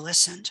Katrina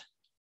listened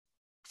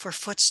for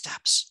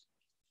footsteps,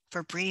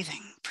 for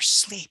breathing, for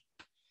sleep.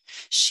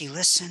 She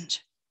listened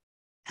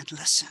and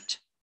listened.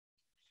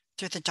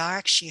 Through the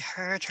dark, she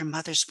heard her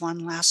mother's one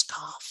last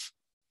cough,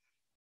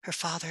 her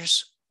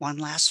father's one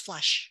last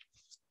flush.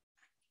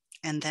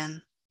 And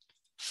then,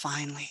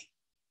 finally,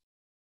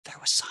 there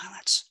was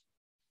silence.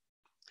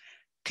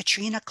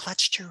 Katrina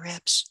clutched her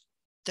ribs,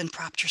 then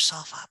propped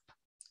herself up.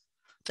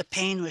 The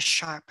pain was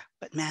sharp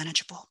but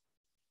manageable.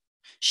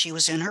 She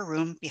was in her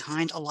room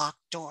behind a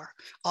locked door.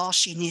 All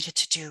she needed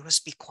to do was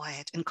be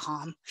quiet and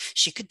calm.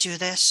 She could do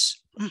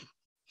this.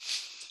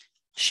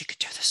 She could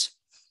do this.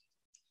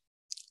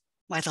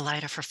 By the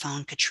light of her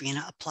phone,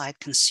 Katrina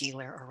applied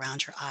concealer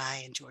around her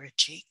eye and to her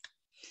cheek.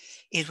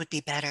 It would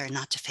be better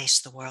not to face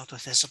the world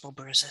with visible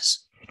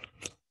bruises.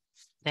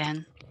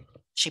 Then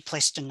she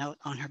placed a note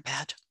on her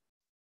bed.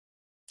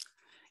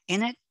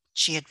 In it,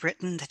 she had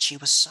written that she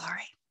was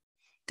sorry,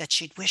 that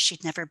she'd wish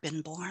she'd never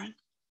been born,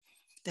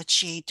 that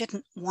she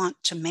didn't want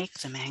to make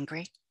them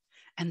angry,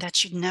 and that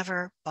she'd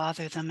never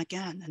bother them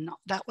again. And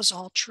that was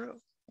all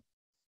true.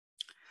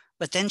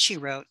 But then she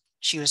wrote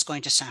she was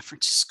going to San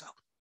Francisco.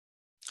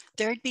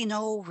 There'd be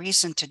no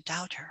reason to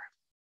doubt her.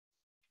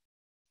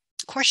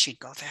 Of course she'd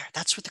go there.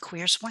 That's where the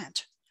queers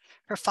went.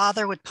 Her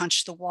father would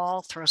punch the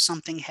wall, throw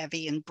something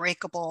heavy and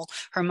breakable.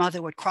 Her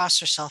mother would cross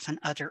herself and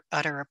utter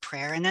a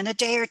prayer. And in a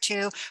day or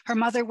two, her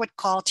mother would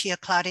call Tia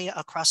Claudia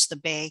across the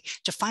bay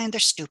to find their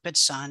stupid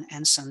son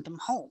and send them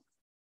home.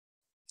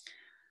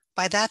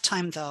 By that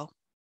time, though,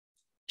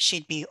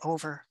 she'd be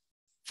over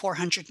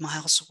 400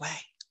 miles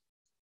away.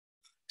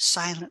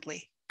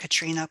 Silently,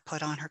 Katrina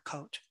put on her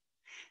coat.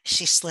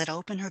 She slid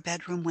open her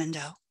bedroom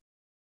window.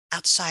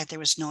 Outside, there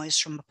was noise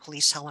from a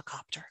police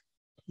helicopter,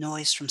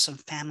 noise from some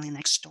family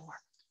next door.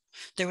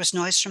 There was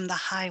noise from the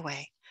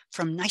highway,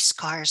 from nice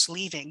cars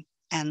leaving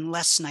and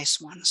less nice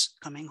ones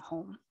coming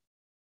home.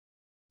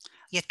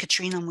 Yet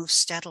Katrina moved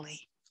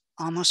steadily,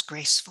 almost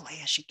gracefully,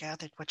 as she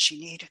gathered what she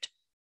needed: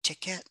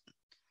 ticket,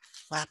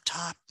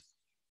 laptop,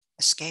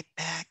 escape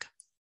bag,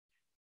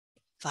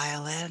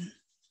 violin.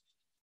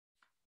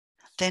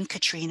 Then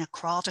Katrina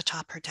crawled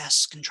atop her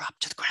desk and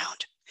dropped to the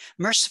ground.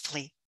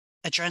 Mercifully,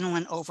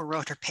 adrenaline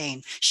overrode her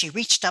pain. She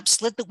reached up,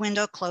 slid the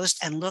window closed,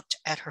 and looked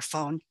at her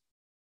phone.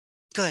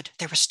 Good,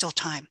 there was still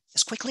time.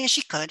 As quickly as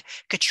she could,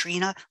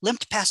 Katrina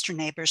limped past her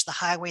neighbors, the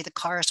highway, the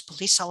cars,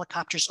 police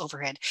helicopters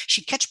overhead.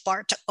 She'd catch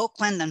BART to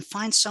Oakland, then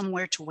find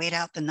somewhere to wait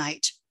out the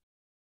night.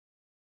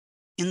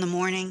 In the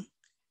morning,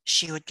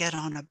 she would get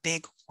on a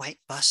big white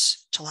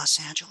bus to Los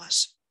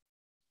Angeles.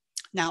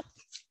 Now,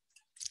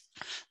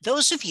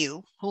 those of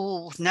you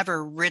who've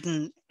never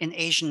ridden an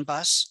Asian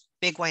bus,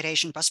 big white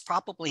Asian bus,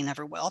 probably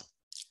never will.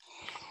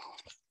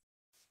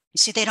 You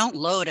see, they don't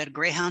load at a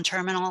Greyhound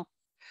terminal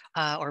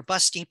or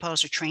bus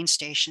depots or train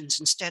stations.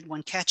 Instead,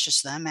 one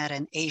catches them at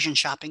an Asian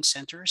shopping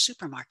center or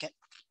supermarket.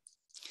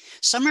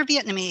 Some are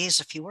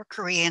Vietnamese, a few are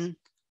Korean,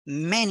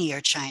 many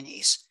are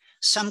Chinese.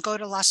 Some go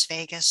to Las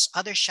Vegas,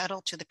 others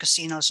shuttle to the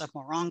casinos of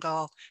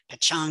Morongo,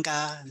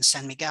 Pechanga, and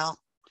San Miguel.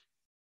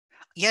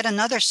 Yet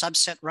another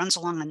subset runs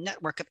along a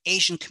network of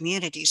Asian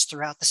communities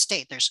throughout the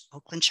state. There's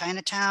Oakland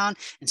Chinatown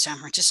and San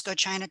Francisco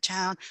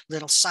Chinatown,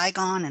 Little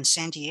Saigon and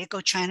San Diego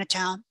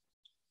Chinatown.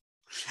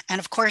 And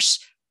of course,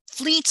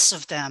 fleets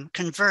of them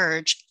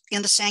converge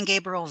in the San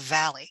Gabriel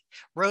Valley,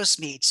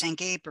 Rosemead, San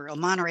Gabriel,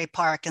 Monterey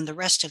Park, and the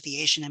rest of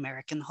the Asian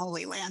American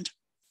Holy Land.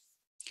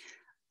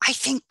 I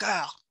think,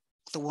 girl,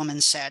 the woman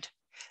said.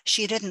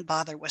 She didn't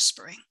bother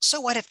whispering. So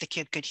what if the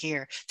kid could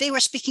hear? They were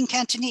speaking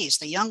Cantonese.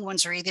 The young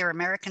ones are either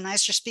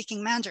Americanized or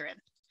speaking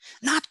Mandarin.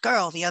 Not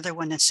girl, the other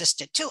one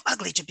insisted. Too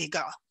ugly to be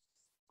girl.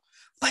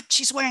 But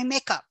she's wearing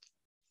makeup.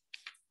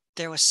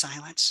 There was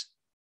silence.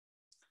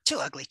 Too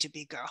ugly to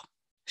be girl,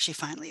 she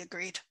finally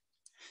agreed.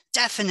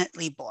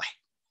 Definitely boy.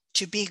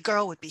 To be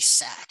girl would be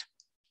sad.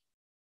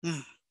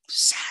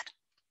 Sad.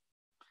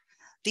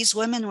 These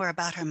women were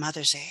about her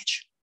mother's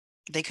age.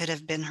 They could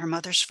have been her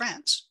mother's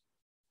friends.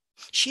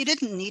 She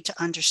didn't need to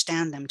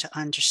understand them to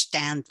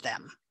understand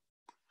them,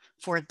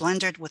 for it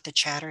blended with the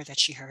chatter that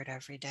she heard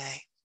every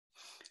day.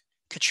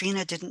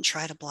 Katrina didn't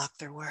try to block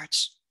their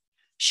words.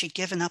 She'd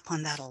given up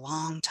on that a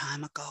long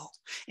time ago.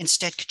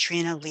 Instead,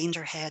 Katrina leaned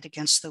her head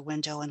against the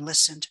window and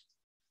listened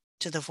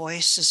to the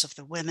voices of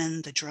the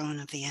women, the drone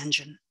of the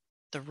engine,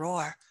 the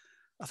roar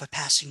of a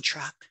passing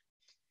truck.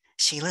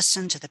 She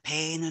listened to the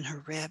pain in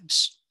her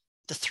ribs,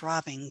 the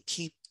throbbing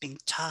keeping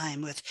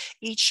time with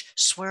each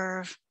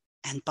swerve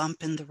and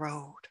bump in the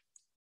road.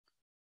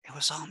 It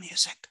was all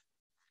music.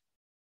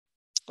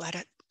 Let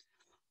it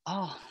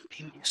all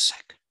be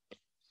music.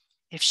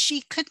 If she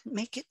couldn't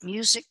make it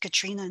music,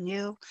 Katrina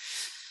knew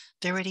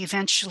there would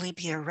eventually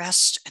be a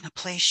rest and a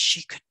place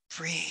she could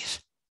breathe.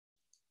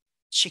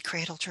 She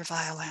cradled her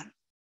violin.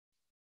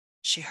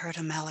 She heard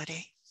a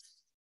melody.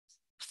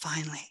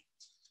 Finally,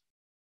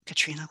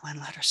 Katrina went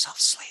and let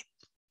herself sleep.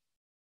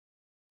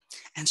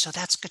 And so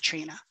that's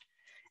Katrina.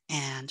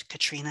 And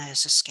Katrina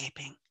is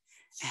escaping.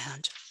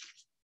 And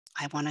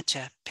I wanted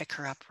to pick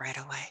her up right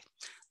away.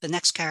 The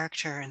next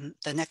character in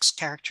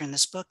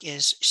this book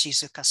is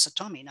Shizuka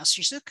Satomi. Now,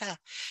 Shizuka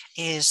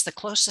is the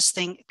closest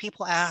thing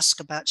people ask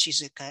about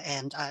Shizuka,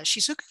 and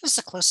Shizuka is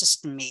the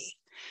closest to me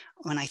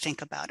when I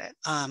think about it.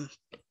 I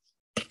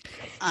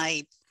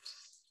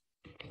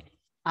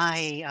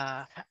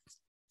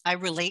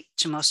relate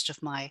to most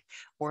of my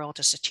world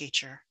as a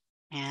teacher,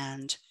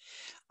 and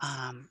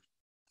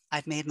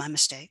I've made my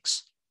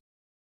mistakes,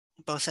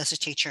 both as a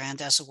teacher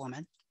and as a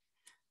woman.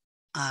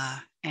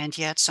 And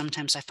yet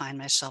sometimes I find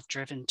myself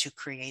driven to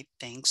create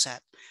things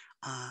that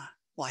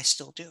Well, I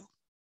still do.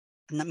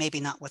 Maybe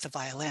not with a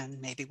violin,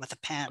 maybe with a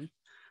pen,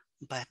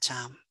 but,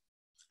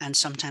 and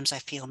sometimes I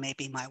feel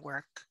maybe my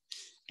work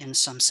in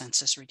some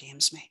senses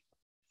redeems me.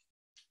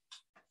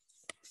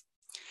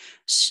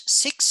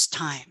 6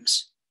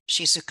 times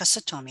Shizuka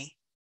Satomi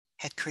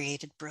had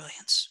created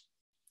brilliance.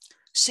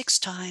 6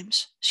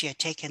 times she had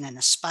taken an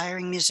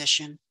aspiring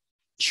musician,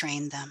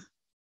 trained them,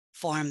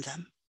 formed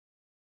them,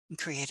 and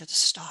created a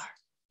star.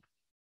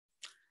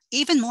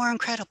 Even more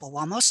incredible,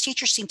 while most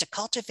teachers seem to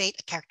cultivate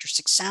a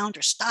characteristic sound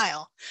or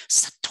style,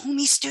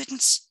 Satomi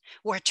students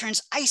were at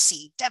turns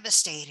icy,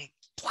 devastating,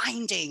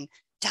 blinding,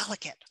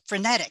 delicate,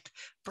 frenetic,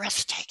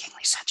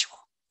 breathtakingly sensual.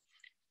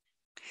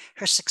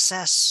 Her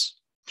success,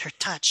 her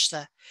touch,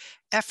 the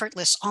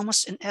effortless,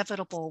 almost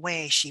inevitable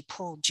way she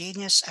pulled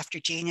genius after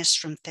genius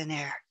from thin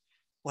air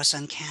was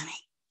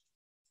uncanny,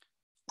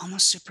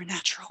 almost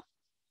supernatural.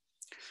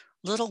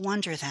 Little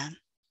wonder then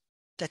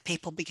that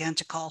people began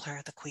to call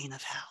her the Queen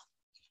of Hell.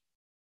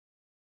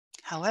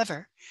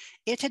 However,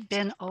 it had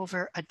been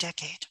over a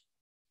decade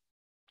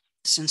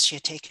since she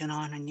had taken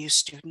on a new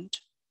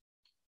student.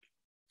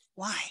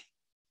 Why?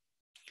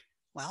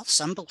 Well,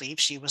 some believe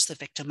she was the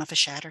victim of a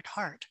shattered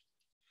heart.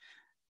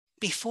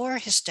 Before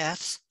his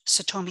death,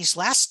 Satomi's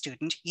last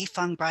student,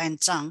 Yifeng Brian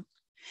Zhang,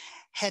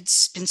 had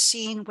been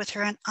seen with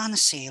her in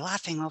Annecy,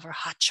 laughing over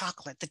hot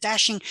chocolate. The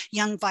dashing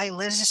young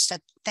violinist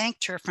had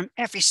thanked her from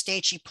every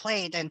stage he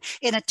played, and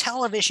in a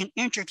television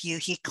interview,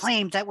 he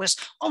claimed that was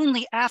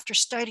only after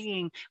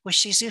studying with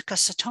Shizuka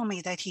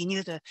Satomi that he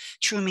knew the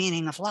true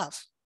meaning of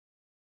love.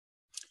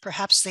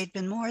 Perhaps they'd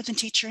been more than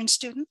teacher and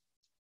student.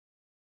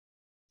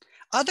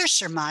 Others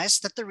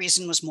surmised that the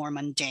reason was more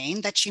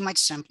mundane, that she might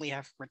simply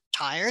have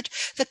retired.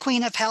 The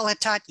Queen of Hell had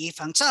taught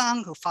Yifeng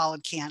Zhang, who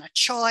followed Kiana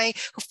Choi,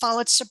 who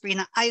followed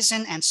Sabrina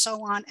Eisen, and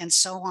so on, and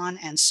so on,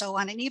 and so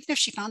on. And even if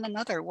she found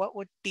another, what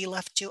would be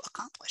left to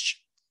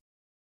accomplish?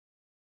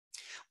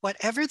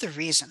 Whatever the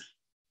reason,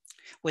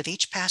 with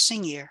each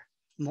passing year,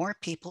 more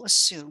people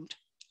assumed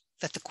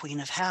that the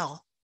Queen of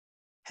Hell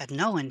had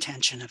no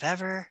intention of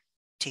ever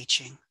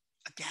teaching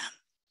again.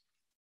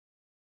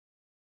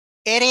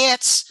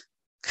 Idiots!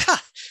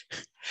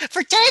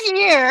 For 10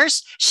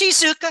 years,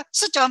 Shizuka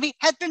Satomi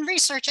had been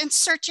researching and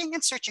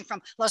searching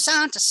from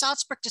Lausanne to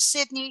Salzburg to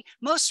Sydney,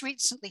 most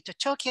recently to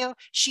Tokyo.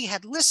 She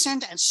had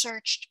listened and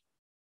searched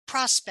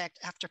prospect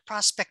after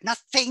prospect.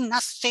 Nothing.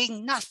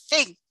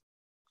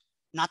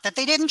 Not that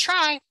they didn't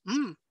try.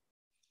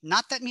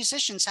 Not that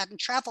musicians hadn't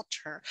traveled to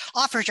her,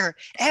 offered her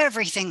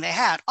everything they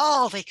had,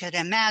 all they could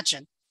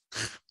imagine,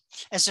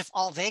 as if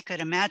all they could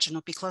imagine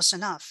would be close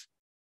enough.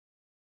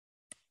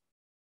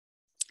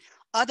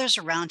 Others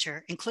around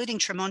her, including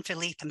Tremont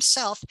Philippe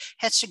himself,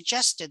 had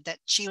suggested that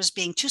she was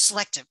being too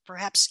selective,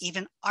 perhaps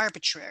even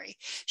arbitrary.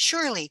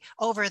 Surely,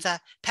 over the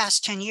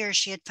past 10 years,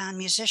 she had found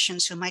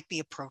musicians who might be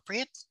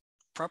appropriate.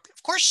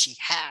 Of course she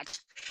had.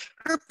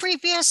 Her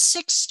previous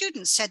 6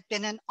 students had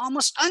been an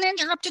almost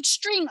uninterrupted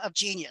string of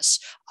genius.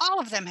 All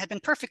of them had been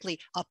perfectly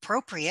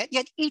appropriate,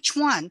 yet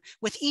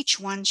with each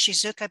one,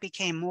 Shizuka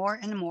became more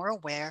and more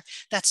aware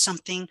that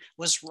something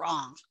was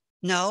wrong.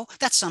 No,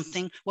 that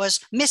something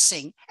was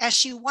missing. As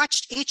she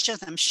watched each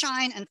of them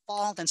shine and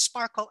fall and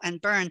sparkle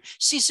and burn,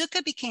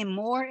 Shizuka became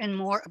more and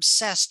more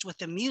obsessed with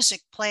the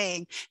music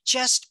playing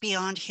just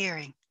beyond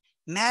hearing,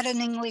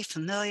 maddeningly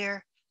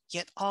familiar,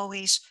 yet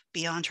always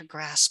beyond her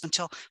grasp,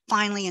 until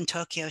finally in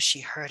Tokyo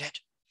she heard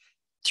it.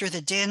 Through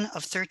the din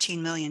of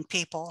 13 million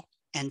people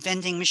and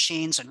vending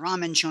machines and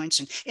ramen joints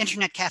and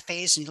internet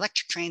cafes and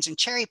electric trains and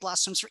cherry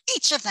blossoms for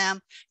each of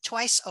them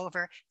twice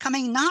over,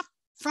 coming not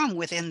from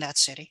within that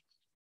city,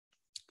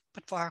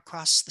 but far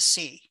across the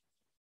sea,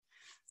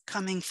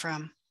 coming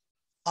from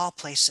all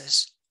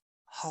places,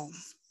 home.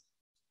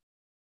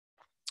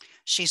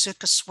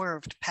 Shizuka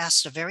swerved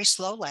past a very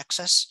slow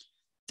Lexus,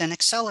 then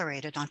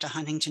accelerated onto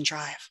Huntington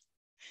Drive.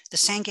 The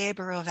San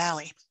Gabriel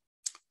Valley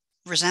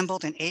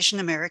resembled an Asian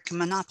American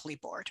monopoly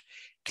board.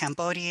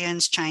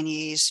 Cambodians,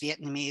 Chinese,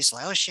 Vietnamese,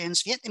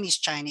 Laotians, Vietnamese,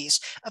 Chinese,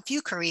 a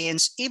few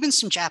Koreans, even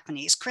some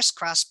Japanese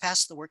crisscrossed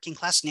past the working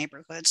class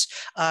neighborhoods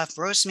of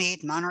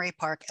Rosemead, Monterey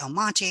Park, El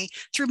Monte,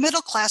 through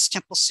middle class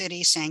Temple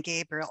City, San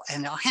Gabriel,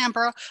 and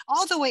Alhambra,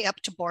 all the way up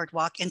to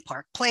Boardwalk in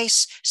Park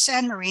Place,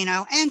 San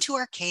Marino, and to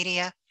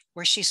Arcadia,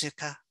 where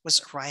Shizuka was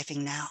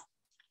arriving now.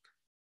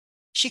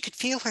 She could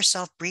feel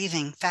herself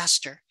breathing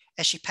faster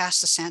as she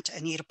passed the Santa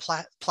Anita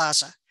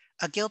Plaza,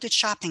 a gilded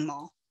shopping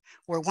mall,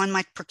 where one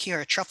might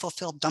procure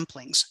truffle-filled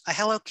dumplings, a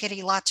Hello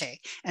Kitty latte,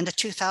 and a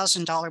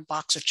 $2,000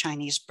 box of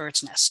Chinese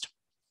bird's nest.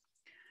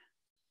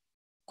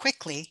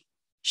 Quickly,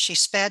 she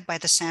sped by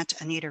the Santa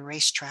Anita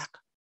racetrack,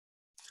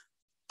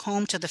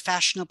 home to the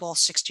fashionable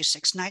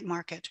 626 night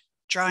market,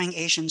 drawing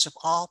Asians of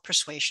all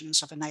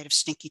persuasions of a night of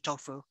stinky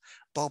tofu,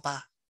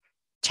 boba,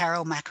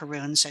 taro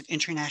macaroons, and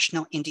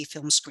international indie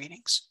film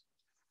screenings,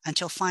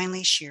 until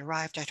finally she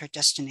arrived at her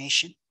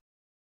destination,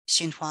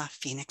 Xinhua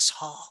Phoenix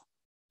Hall.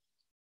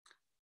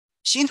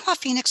 Xinhua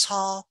Phoenix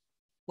Hall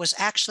was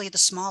actually the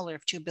smaller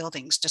of 2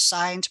 buildings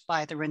designed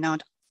by the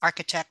renowned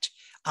architect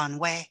An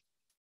Wei.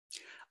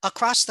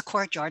 Across the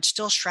courtyard,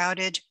 still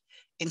shrouded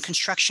in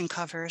construction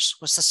covers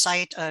was the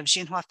site of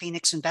Xinhua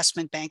Phoenix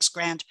Investment Bank's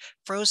grand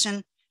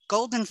frozen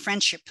Golden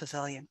Friendship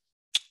Pavilion,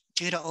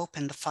 due to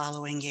open the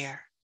following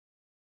year.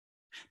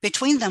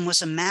 Between them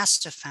was a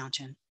massive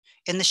fountain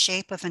in the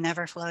shape of an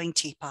ever-flowing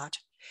teapot,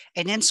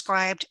 and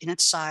inscribed in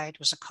its side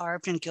was a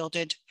carved and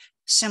gilded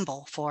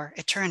symbol for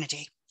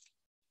eternity.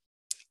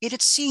 It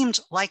had seemed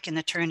like an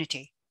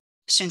eternity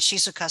since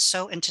Shizuka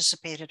so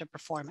anticipated a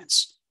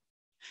performance.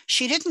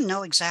 She didn't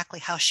know exactly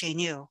how she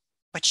knew,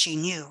 but she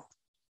knew.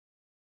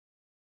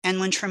 And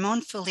when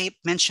Tremont Philippe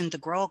mentioned the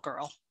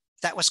girl,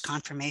 that was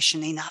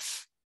confirmation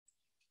enough.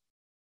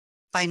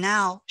 By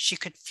now, she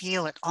could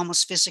feel it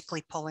almost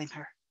physically pulling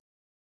her.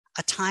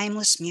 A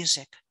timeless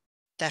music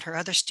that her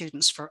other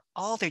students, for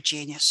all their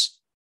genius,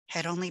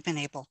 had only been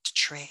able to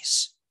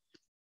trace.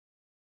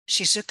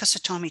 Shizuka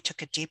Satomi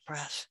took a deep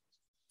breath.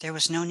 There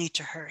was no need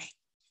to hurry.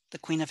 The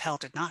Queen of Hell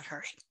did not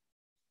hurry.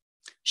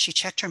 She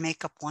checked her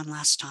makeup one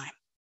last time,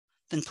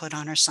 then put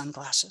on her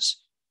sunglasses.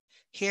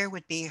 Here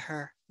would be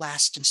her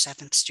last and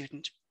seventh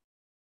student.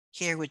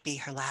 Here would be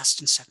her last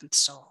and seventh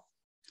soul.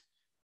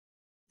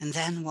 And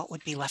then what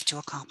would be left to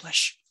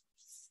accomplish?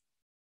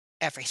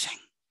 Everything.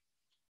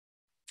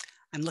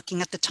 I'm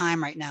looking at the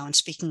time right now, and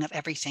speaking of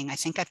everything, I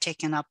think I've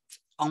taken up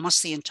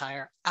almost the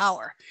entire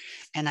hour,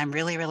 and I'm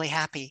really, really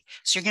happy.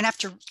 So you're gonna have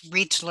to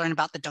read to learn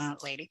about the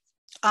donut lady.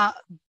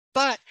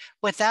 But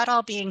with that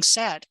all being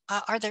said,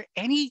 are there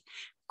any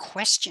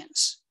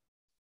questions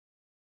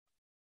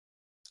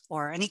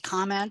or any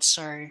comments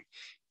or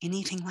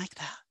anything like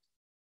that?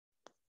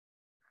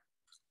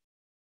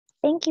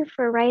 Thank you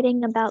for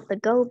writing about the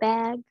go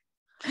bag.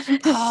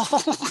 Oh,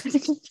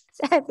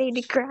 That made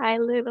me cry a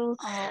little.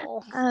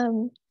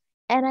 oh.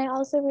 And I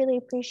also really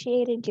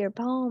appreciated your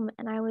poem.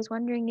 And I was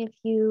wondering if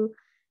you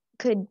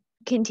could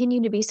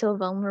continue to be so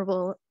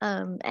vulnerable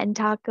and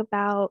talk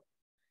about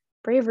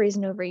bravery is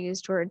an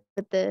overused word,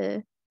 but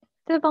the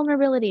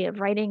vulnerability of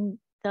writing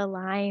the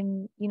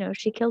line, you know,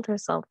 she killed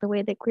herself the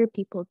way that queer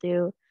people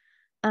do.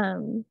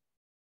 And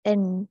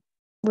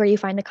where you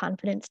find the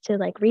confidence to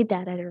like read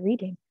that at a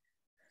reading.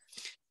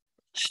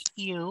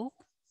 You,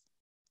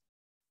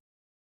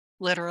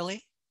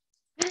 literally.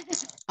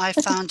 I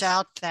found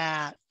out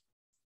that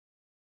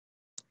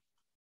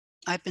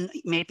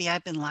maybe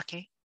I've been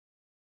lucky,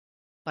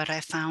 but I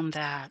found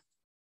that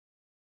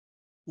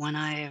when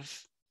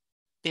I've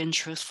been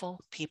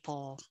truthful,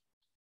 people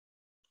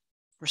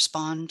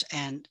respond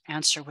and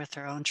answer with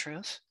their own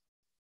truth.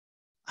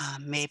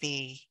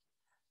 Maybe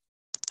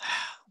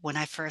when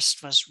I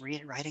first was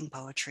writing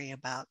poetry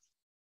about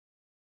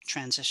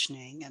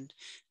transitioning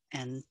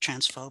and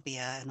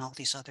transphobia and all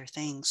these other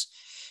things,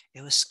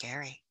 it was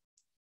scary.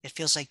 It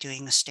feels like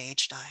doing a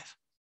stage dive.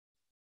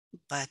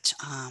 But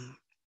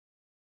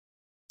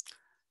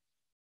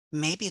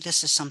maybe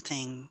this is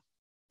something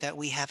that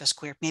we have as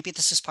queer. Maybe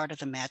this is part of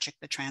the magic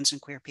that trans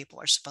and queer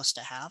people are supposed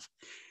to have.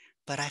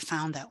 But I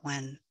found that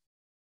when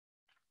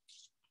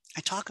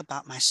I talk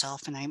about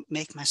myself and I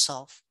make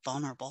myself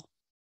vulnerable,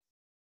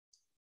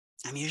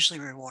 I'm usually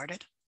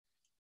rewarded.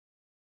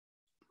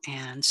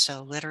 And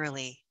so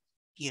literally,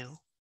 you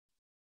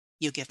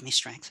give me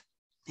strength.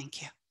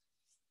 Thank you.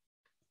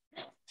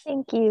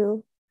 Thank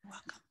you. You're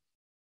welcome.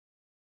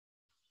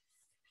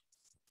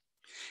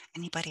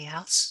 Anybody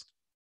else?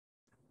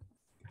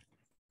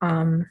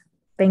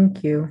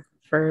 Thank you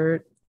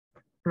for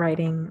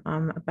writing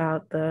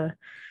about the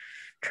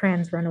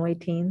trans runaway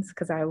teens,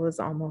 because I was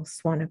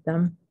almost one of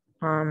them.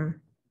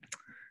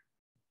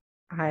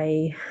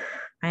 I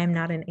am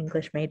not an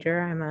English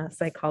major. I'm a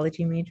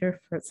psychology major,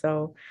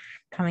 so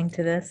coming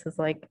to this is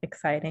like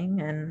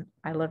exciting, and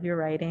I love your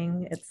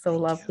writing. It's so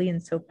lovely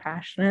and so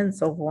passionate and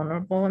so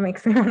vulnerable. It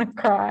makes me want to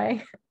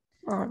cry.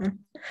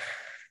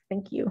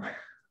 Thank you.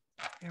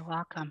 You're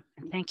welcome,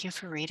 and thank you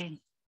for reading.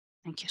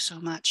 Thank you so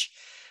much.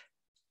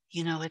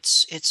 You know,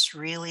 it's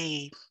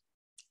really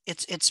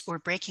we're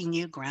breaking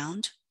new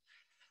ground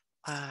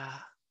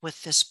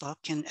with this book,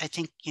 and I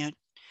think, you know,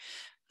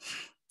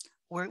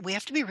 we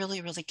have to be really,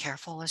 really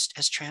careful as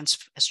trans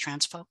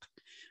folk,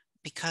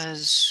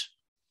 because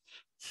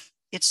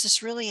it's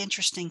this really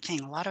interesting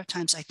thing. A lot of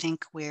times I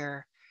think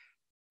we're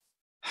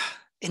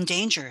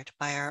endangered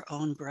by our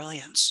own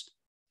brilliance.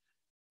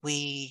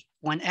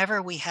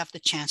 Whenever we have the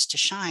chance to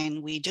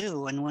shine, we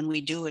do. And when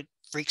we do, it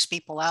freaks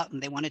people out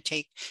and they want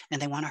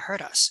to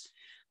hurt us.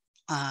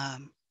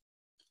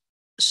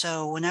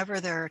 So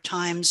whenever there are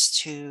times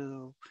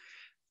to,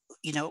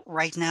 you know,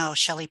 right now,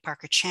 Shelley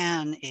Parker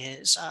Chan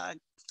is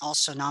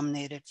also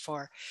nominated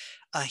for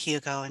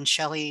Hugo, and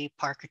Shelley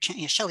Parker Chan,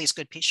 you know, Shelley's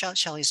good.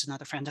 Shelley's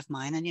another friend of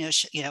mine, and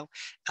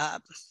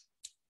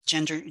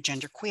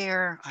gender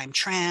queer. I'm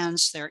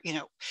trans. There, you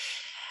know,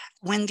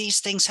 when these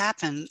things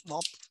happen,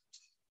 well,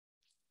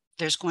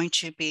 there's going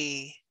to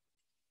be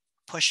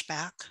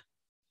pushback.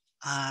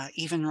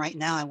 Even right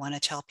now, I want to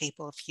tell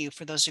people,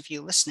 for those of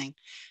you listening,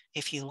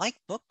 if you like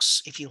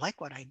books, if you like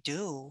what I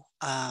do,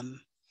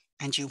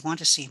 and you want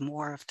to see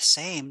more of the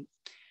same,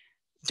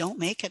 don't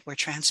make it where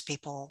trans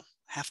people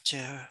have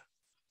to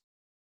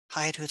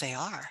hide who they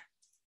are.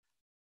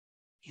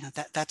 You know,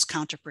 that's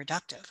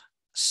counterproductive.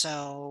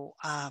 So,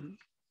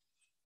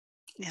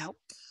 you know,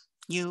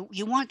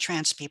 you want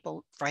trans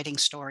people writing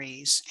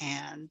stories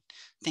and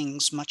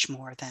things much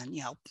more than,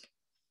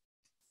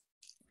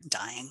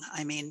 dying.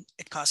 I mean,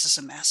 it causes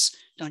a mess.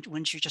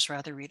 Wouldn't you just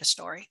rather read a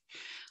story?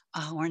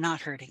 We're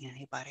not hurting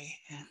anybody,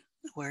 and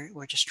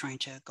we're just trying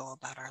to go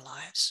about our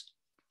lives.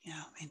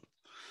 I mean,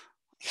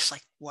 it's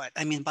like what?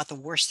 I mean, about the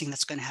worst thing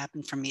that's going to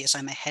happen for me is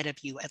I'm ahead of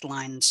you at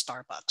line in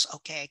Starbucks,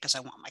 okay, because I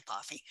want my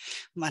coffee.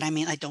 But I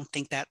mean, I don't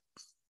think that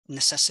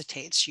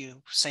necessitates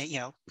you say,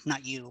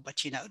 not you, but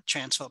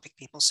transphobic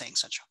people saying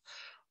such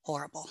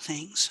horrible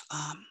things.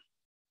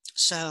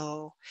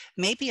 So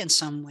maybe in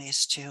some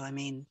ways too. I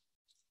mean,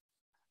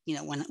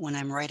 when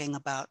I'm writing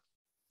about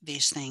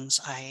these things,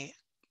 I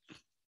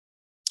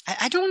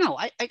don't know.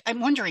 I'm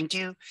wondering,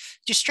 do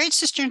straight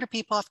cisgender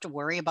people have to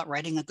worry about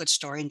writing a good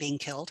story and being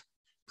killed?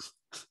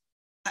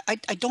 I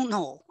don't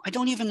know. I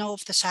don't even know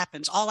if this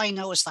happens. All I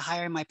know is the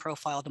higher my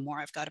profile, the more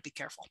I've got to be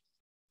careful.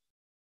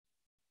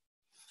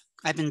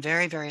 I've been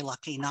very, very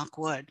lucky, knock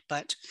wood,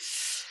 but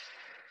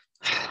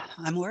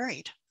I'm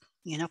worried.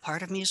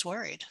 Part of me is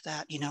worried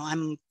that,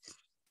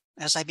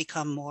 as I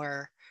become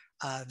more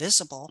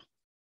visible,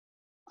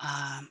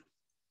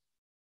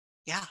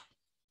 yeah.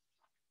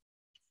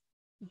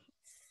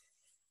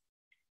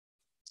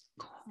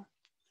 Cool.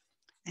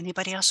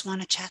 Anybody else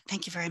want to chat?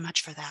 Thank you very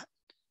much for that.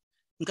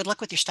 And good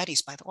luck with your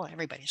studies, by the way.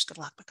 Everybody's good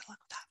luck, but good luck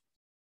with that.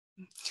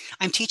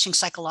 I'm teaching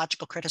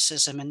psychological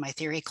criticism in my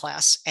theory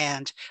class,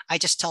 and I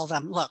just tell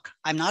them, look,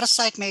 I'm not a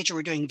psych major.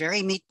 We're doing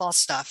very meatball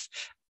stuff,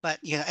 but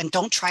and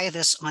don't try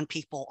this on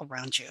people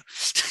around you.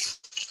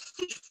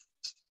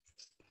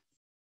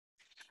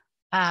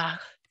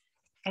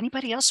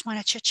 Anybody else want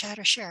to chit chat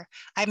or share?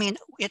 I mean,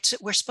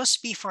 we're supposed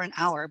to be for an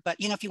hour, but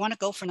if you want to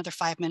go for another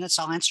 5 minutes,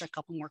 I'll answer a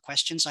couple more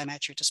questions. I'm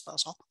at your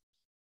disposal.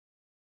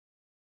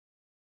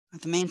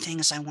 The main thing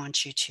is I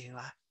want you to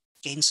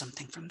gain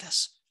something from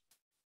this.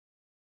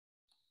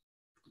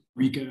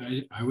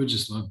 Ryka, I would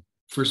just love,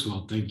 first of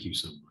all, thank you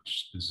so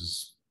much. This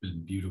has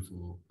been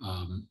beautiful.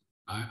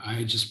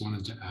 I just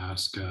wanted to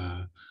ask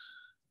a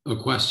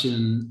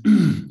question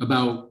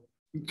about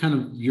kind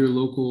of your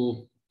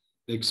local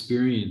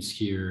experience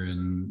here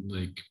and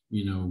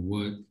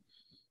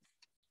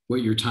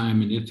what your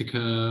time in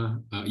Ithaca.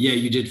 Yeah,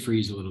 you did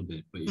freeze a little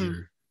bit, but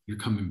you're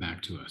coming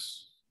back to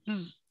us.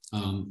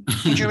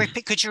 Could you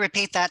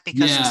repeat that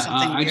because yeah,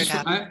 something weird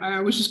happened? I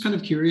was just kind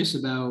of curious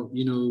about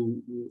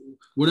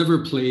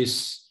whatever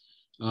place,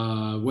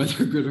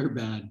 whether good or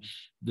bad,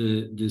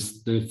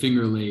 the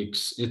Finger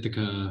Lakes,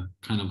 Ithaca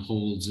kind of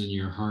holds in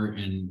your heart,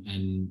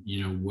 and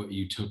what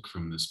you took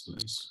from this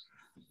place.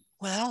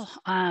 Well,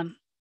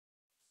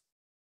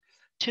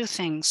 two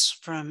things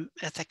from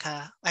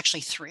Ithaca,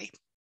 actually three.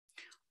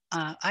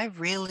 I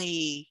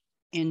really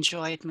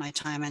enjoyed my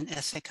time in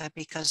Ithaca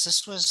because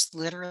this was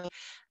literally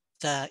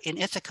in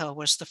Ithaca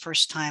was the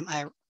first time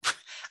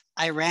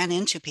I ran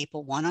into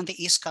people, one on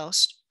the East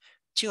Coast,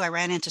 two, I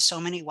ran into so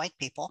many white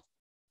people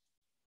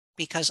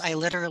because I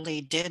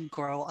literally did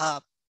grow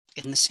up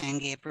in the San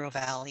Gabriel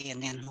Valley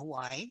and in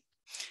Hawaii,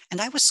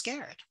 and I was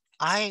scared.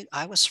 I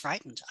was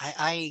frightened.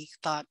 I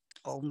thought,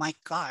 oh my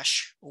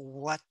gosh,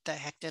 what the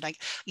heck did I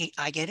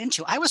get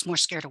into? I was more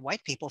scared of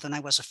white people than I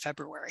was of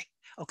February.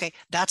 Okay,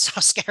 that's how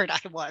scared I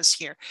was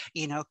here,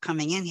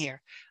 coming in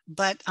here.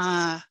 But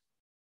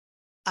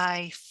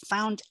I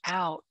found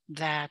out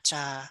that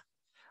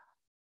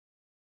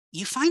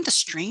you find the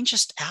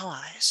strangest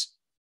allies,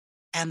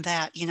 and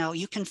that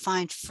you can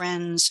find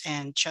friends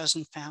and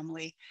chosen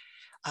family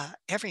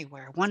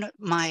everywhere. One of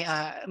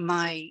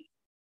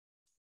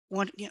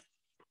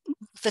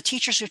the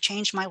teachers who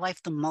changed my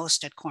life the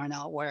most at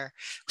Cornell were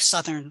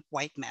Southern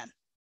white men.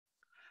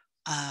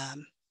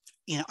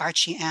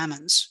 Archie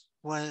Ammons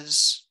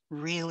was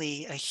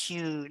really a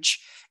huge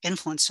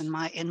influence in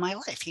my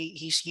life.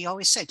 He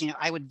always said,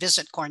 I would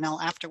visit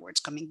Cornell afterwards,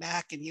 coming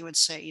back, and he would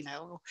say,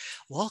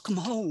 welcome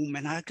home.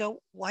 And I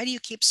go, why do you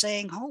keep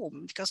saying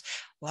home? Because,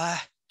 why,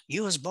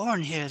 you was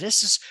born here.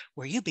 This is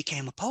where you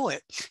became a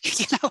poet,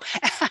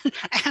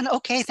 and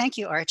okay, thank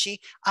you, Archie.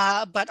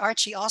 But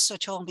Archie also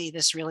told me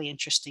this really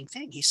interesting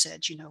thing. He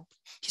said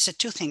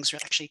two things,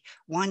 actually.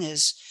 One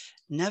is,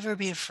 never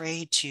be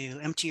afraid to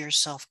empty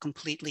yourself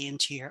completely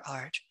into your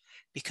art,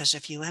 because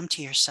if you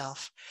empty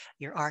yourself,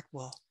 your art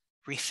will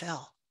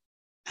refill.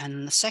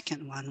 And the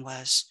second one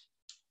was,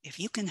 if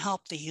you can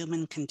help the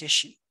human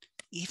condition,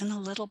 even a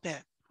little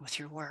bit with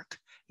your work,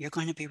 you're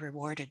going to be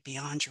rewarded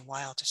beyond your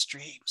wildest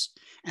dreams.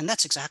 And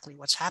that's exactly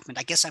what's happened.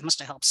 I guess I must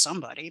have helped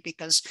somebody,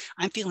 because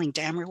I'm feeling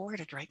damn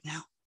rewarded right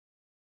now.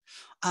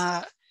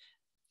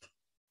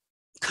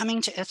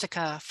 Coming to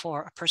Ithaca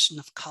for a person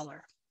of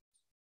color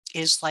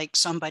is like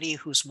somebody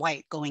who's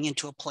white going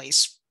into a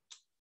place,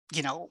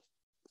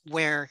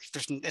 where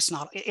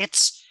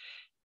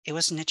it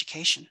was an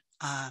education.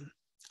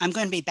 I'm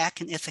going to be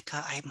back in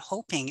Ithaca, I'm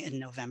hoping, in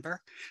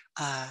November.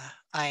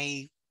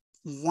 I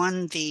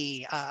won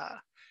the,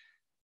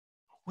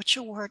 which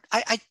award?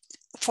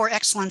 for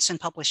excellence in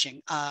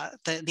publishing.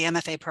 The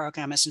MFA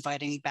program is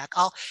inviting me back.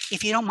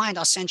 If you don't mind,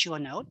 I'll send you a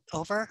note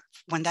over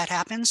when that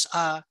happens.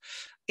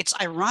 It's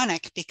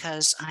ironic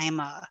because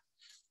I'm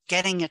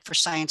getting it for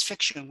science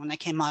fiction when I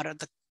came out of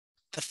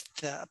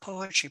the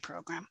poetry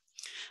program.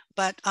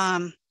 But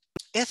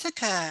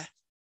Ithaca,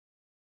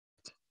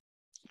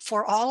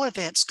 for all of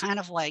its kind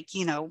of like,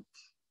 you know,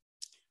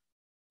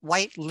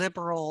 white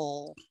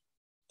liberal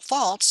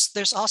faults,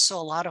 there's also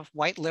a lot of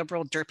white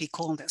liberal derpy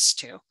coolness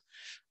too.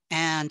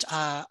 And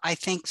I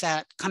think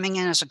that coming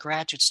in as a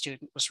graduate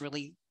student was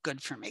really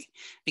good for me,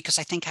 because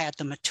I think I had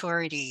the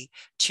maturity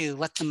to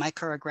let the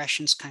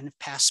microaggressions kind of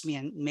pass me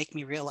and make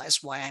me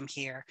realize why I'm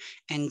here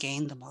and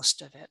gain the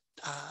most of it.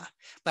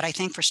 But I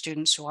think for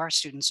students who are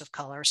students of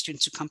color,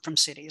 students who come from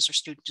cities, or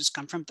students who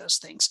come from those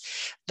things,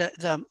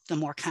 the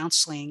more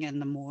counseling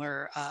and the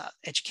more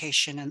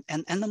education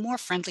and the more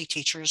friendly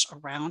teachers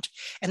around,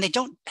 and they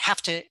don't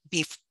have to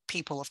be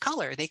people of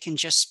color. They can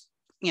just,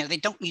 you know,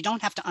 you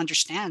don't have to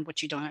understand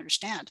what you don't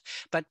understand,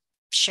 but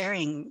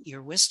sharing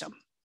your wisdom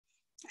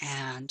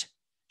and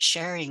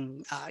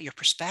sharing your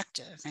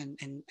perspective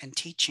and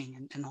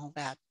teaching and all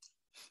that,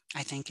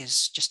 I think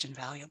is just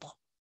invaluable.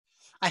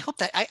 I hope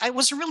that I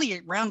was a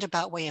really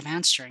roundabout way of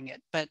answering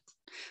it, but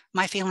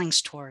my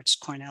feelings towards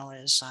Cornell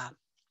is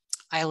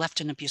I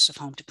left an abusive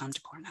home to come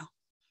to Cornell,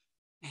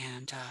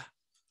 and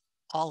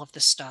all of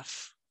this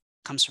stuff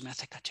comes from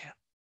Ithaca too.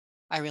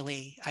 I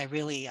really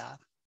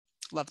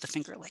love the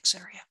Finger Lakes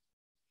area.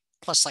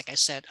 Plus, like I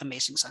said,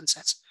 amazing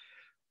sunsets.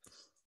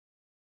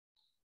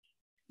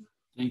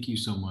 Thank you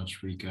so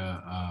much,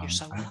 Ryka. You're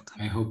so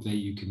welcome. I hope that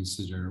you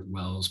consider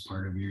Wells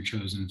part of your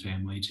chosen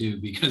family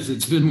too, because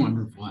it's been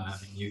wonderful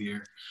having you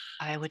here.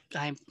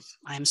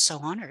 I'm so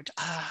honored.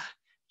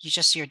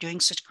 You're doing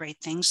such great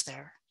things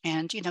there.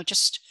 And, you know,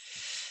 just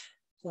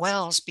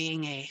Wells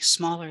being a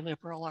smaller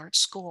liberal arts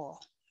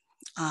school,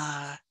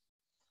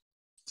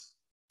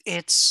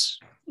 it's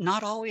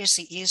not always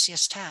the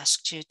easiest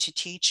task to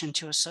teach and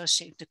to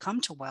associate. To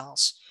come to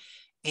Wells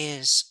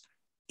is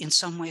in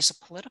some ways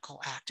a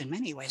political act, in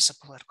many ways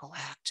a political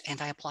act,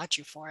 and I applaud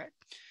you for it.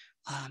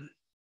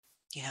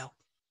 You know,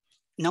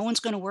 no one's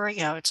going to worry,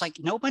 you know, it's like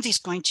nobody's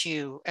going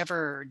to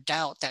ever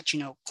doubt that, you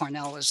know,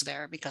 Cornell is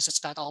there because it's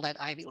got all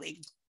that Ivy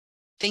League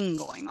thing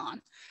going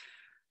on.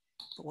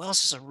 But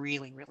Wells is a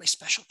really, really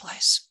special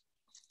place.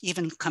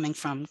 Even coming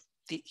from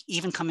the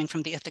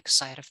Ithaca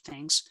side of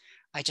things,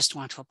 I just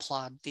want to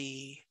applaud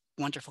the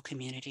wonderful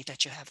community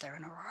that you have there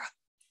in Aurora.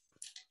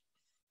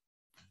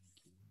 Thank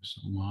you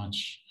so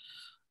much.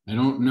 I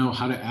don't know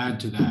how to add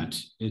to that.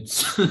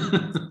 It's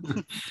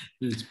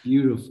it's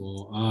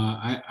beautiful.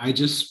 I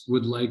just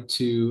would like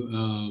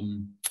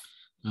to.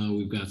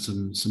 We've got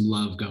some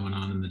love going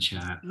on in the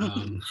chat.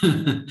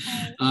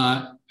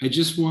 I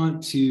just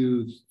want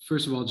to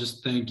first of all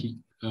just thank you,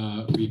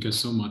 Ryka,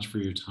 so much for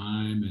your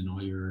time and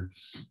all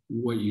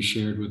what you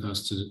shared with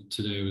us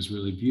today was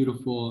really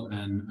beautiful.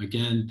 And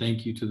again,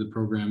 thank you to the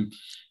program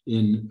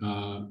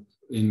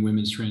in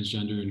Women's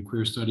Transgender and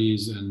Queer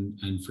Studies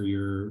and for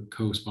your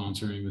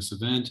co-sponsoring this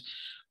event.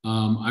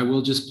 I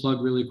will just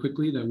plug really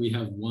quickly that we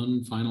have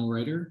one final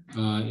writer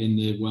in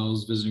the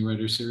Wells Visiting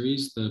Writer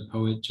Series. The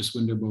poet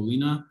Jaswinder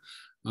Bolina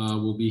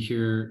will be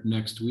here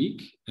next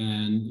week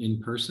and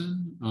in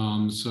person.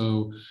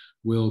 So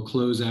we'll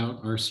close out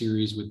our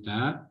series with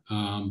that,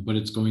 but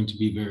it's going to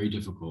be very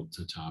difficult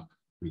to top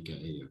Ryka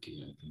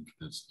Aoki. I think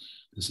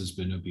this has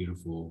been a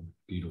beautiful,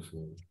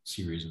 beautiful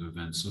series of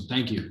events. So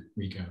thank you,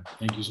 Ryka.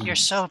 Thank you so much. You're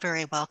so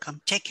very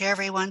welcome. Take care,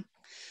 everyone.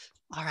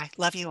 All right.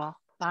 Love you all.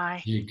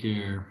 Bye. Take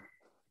care.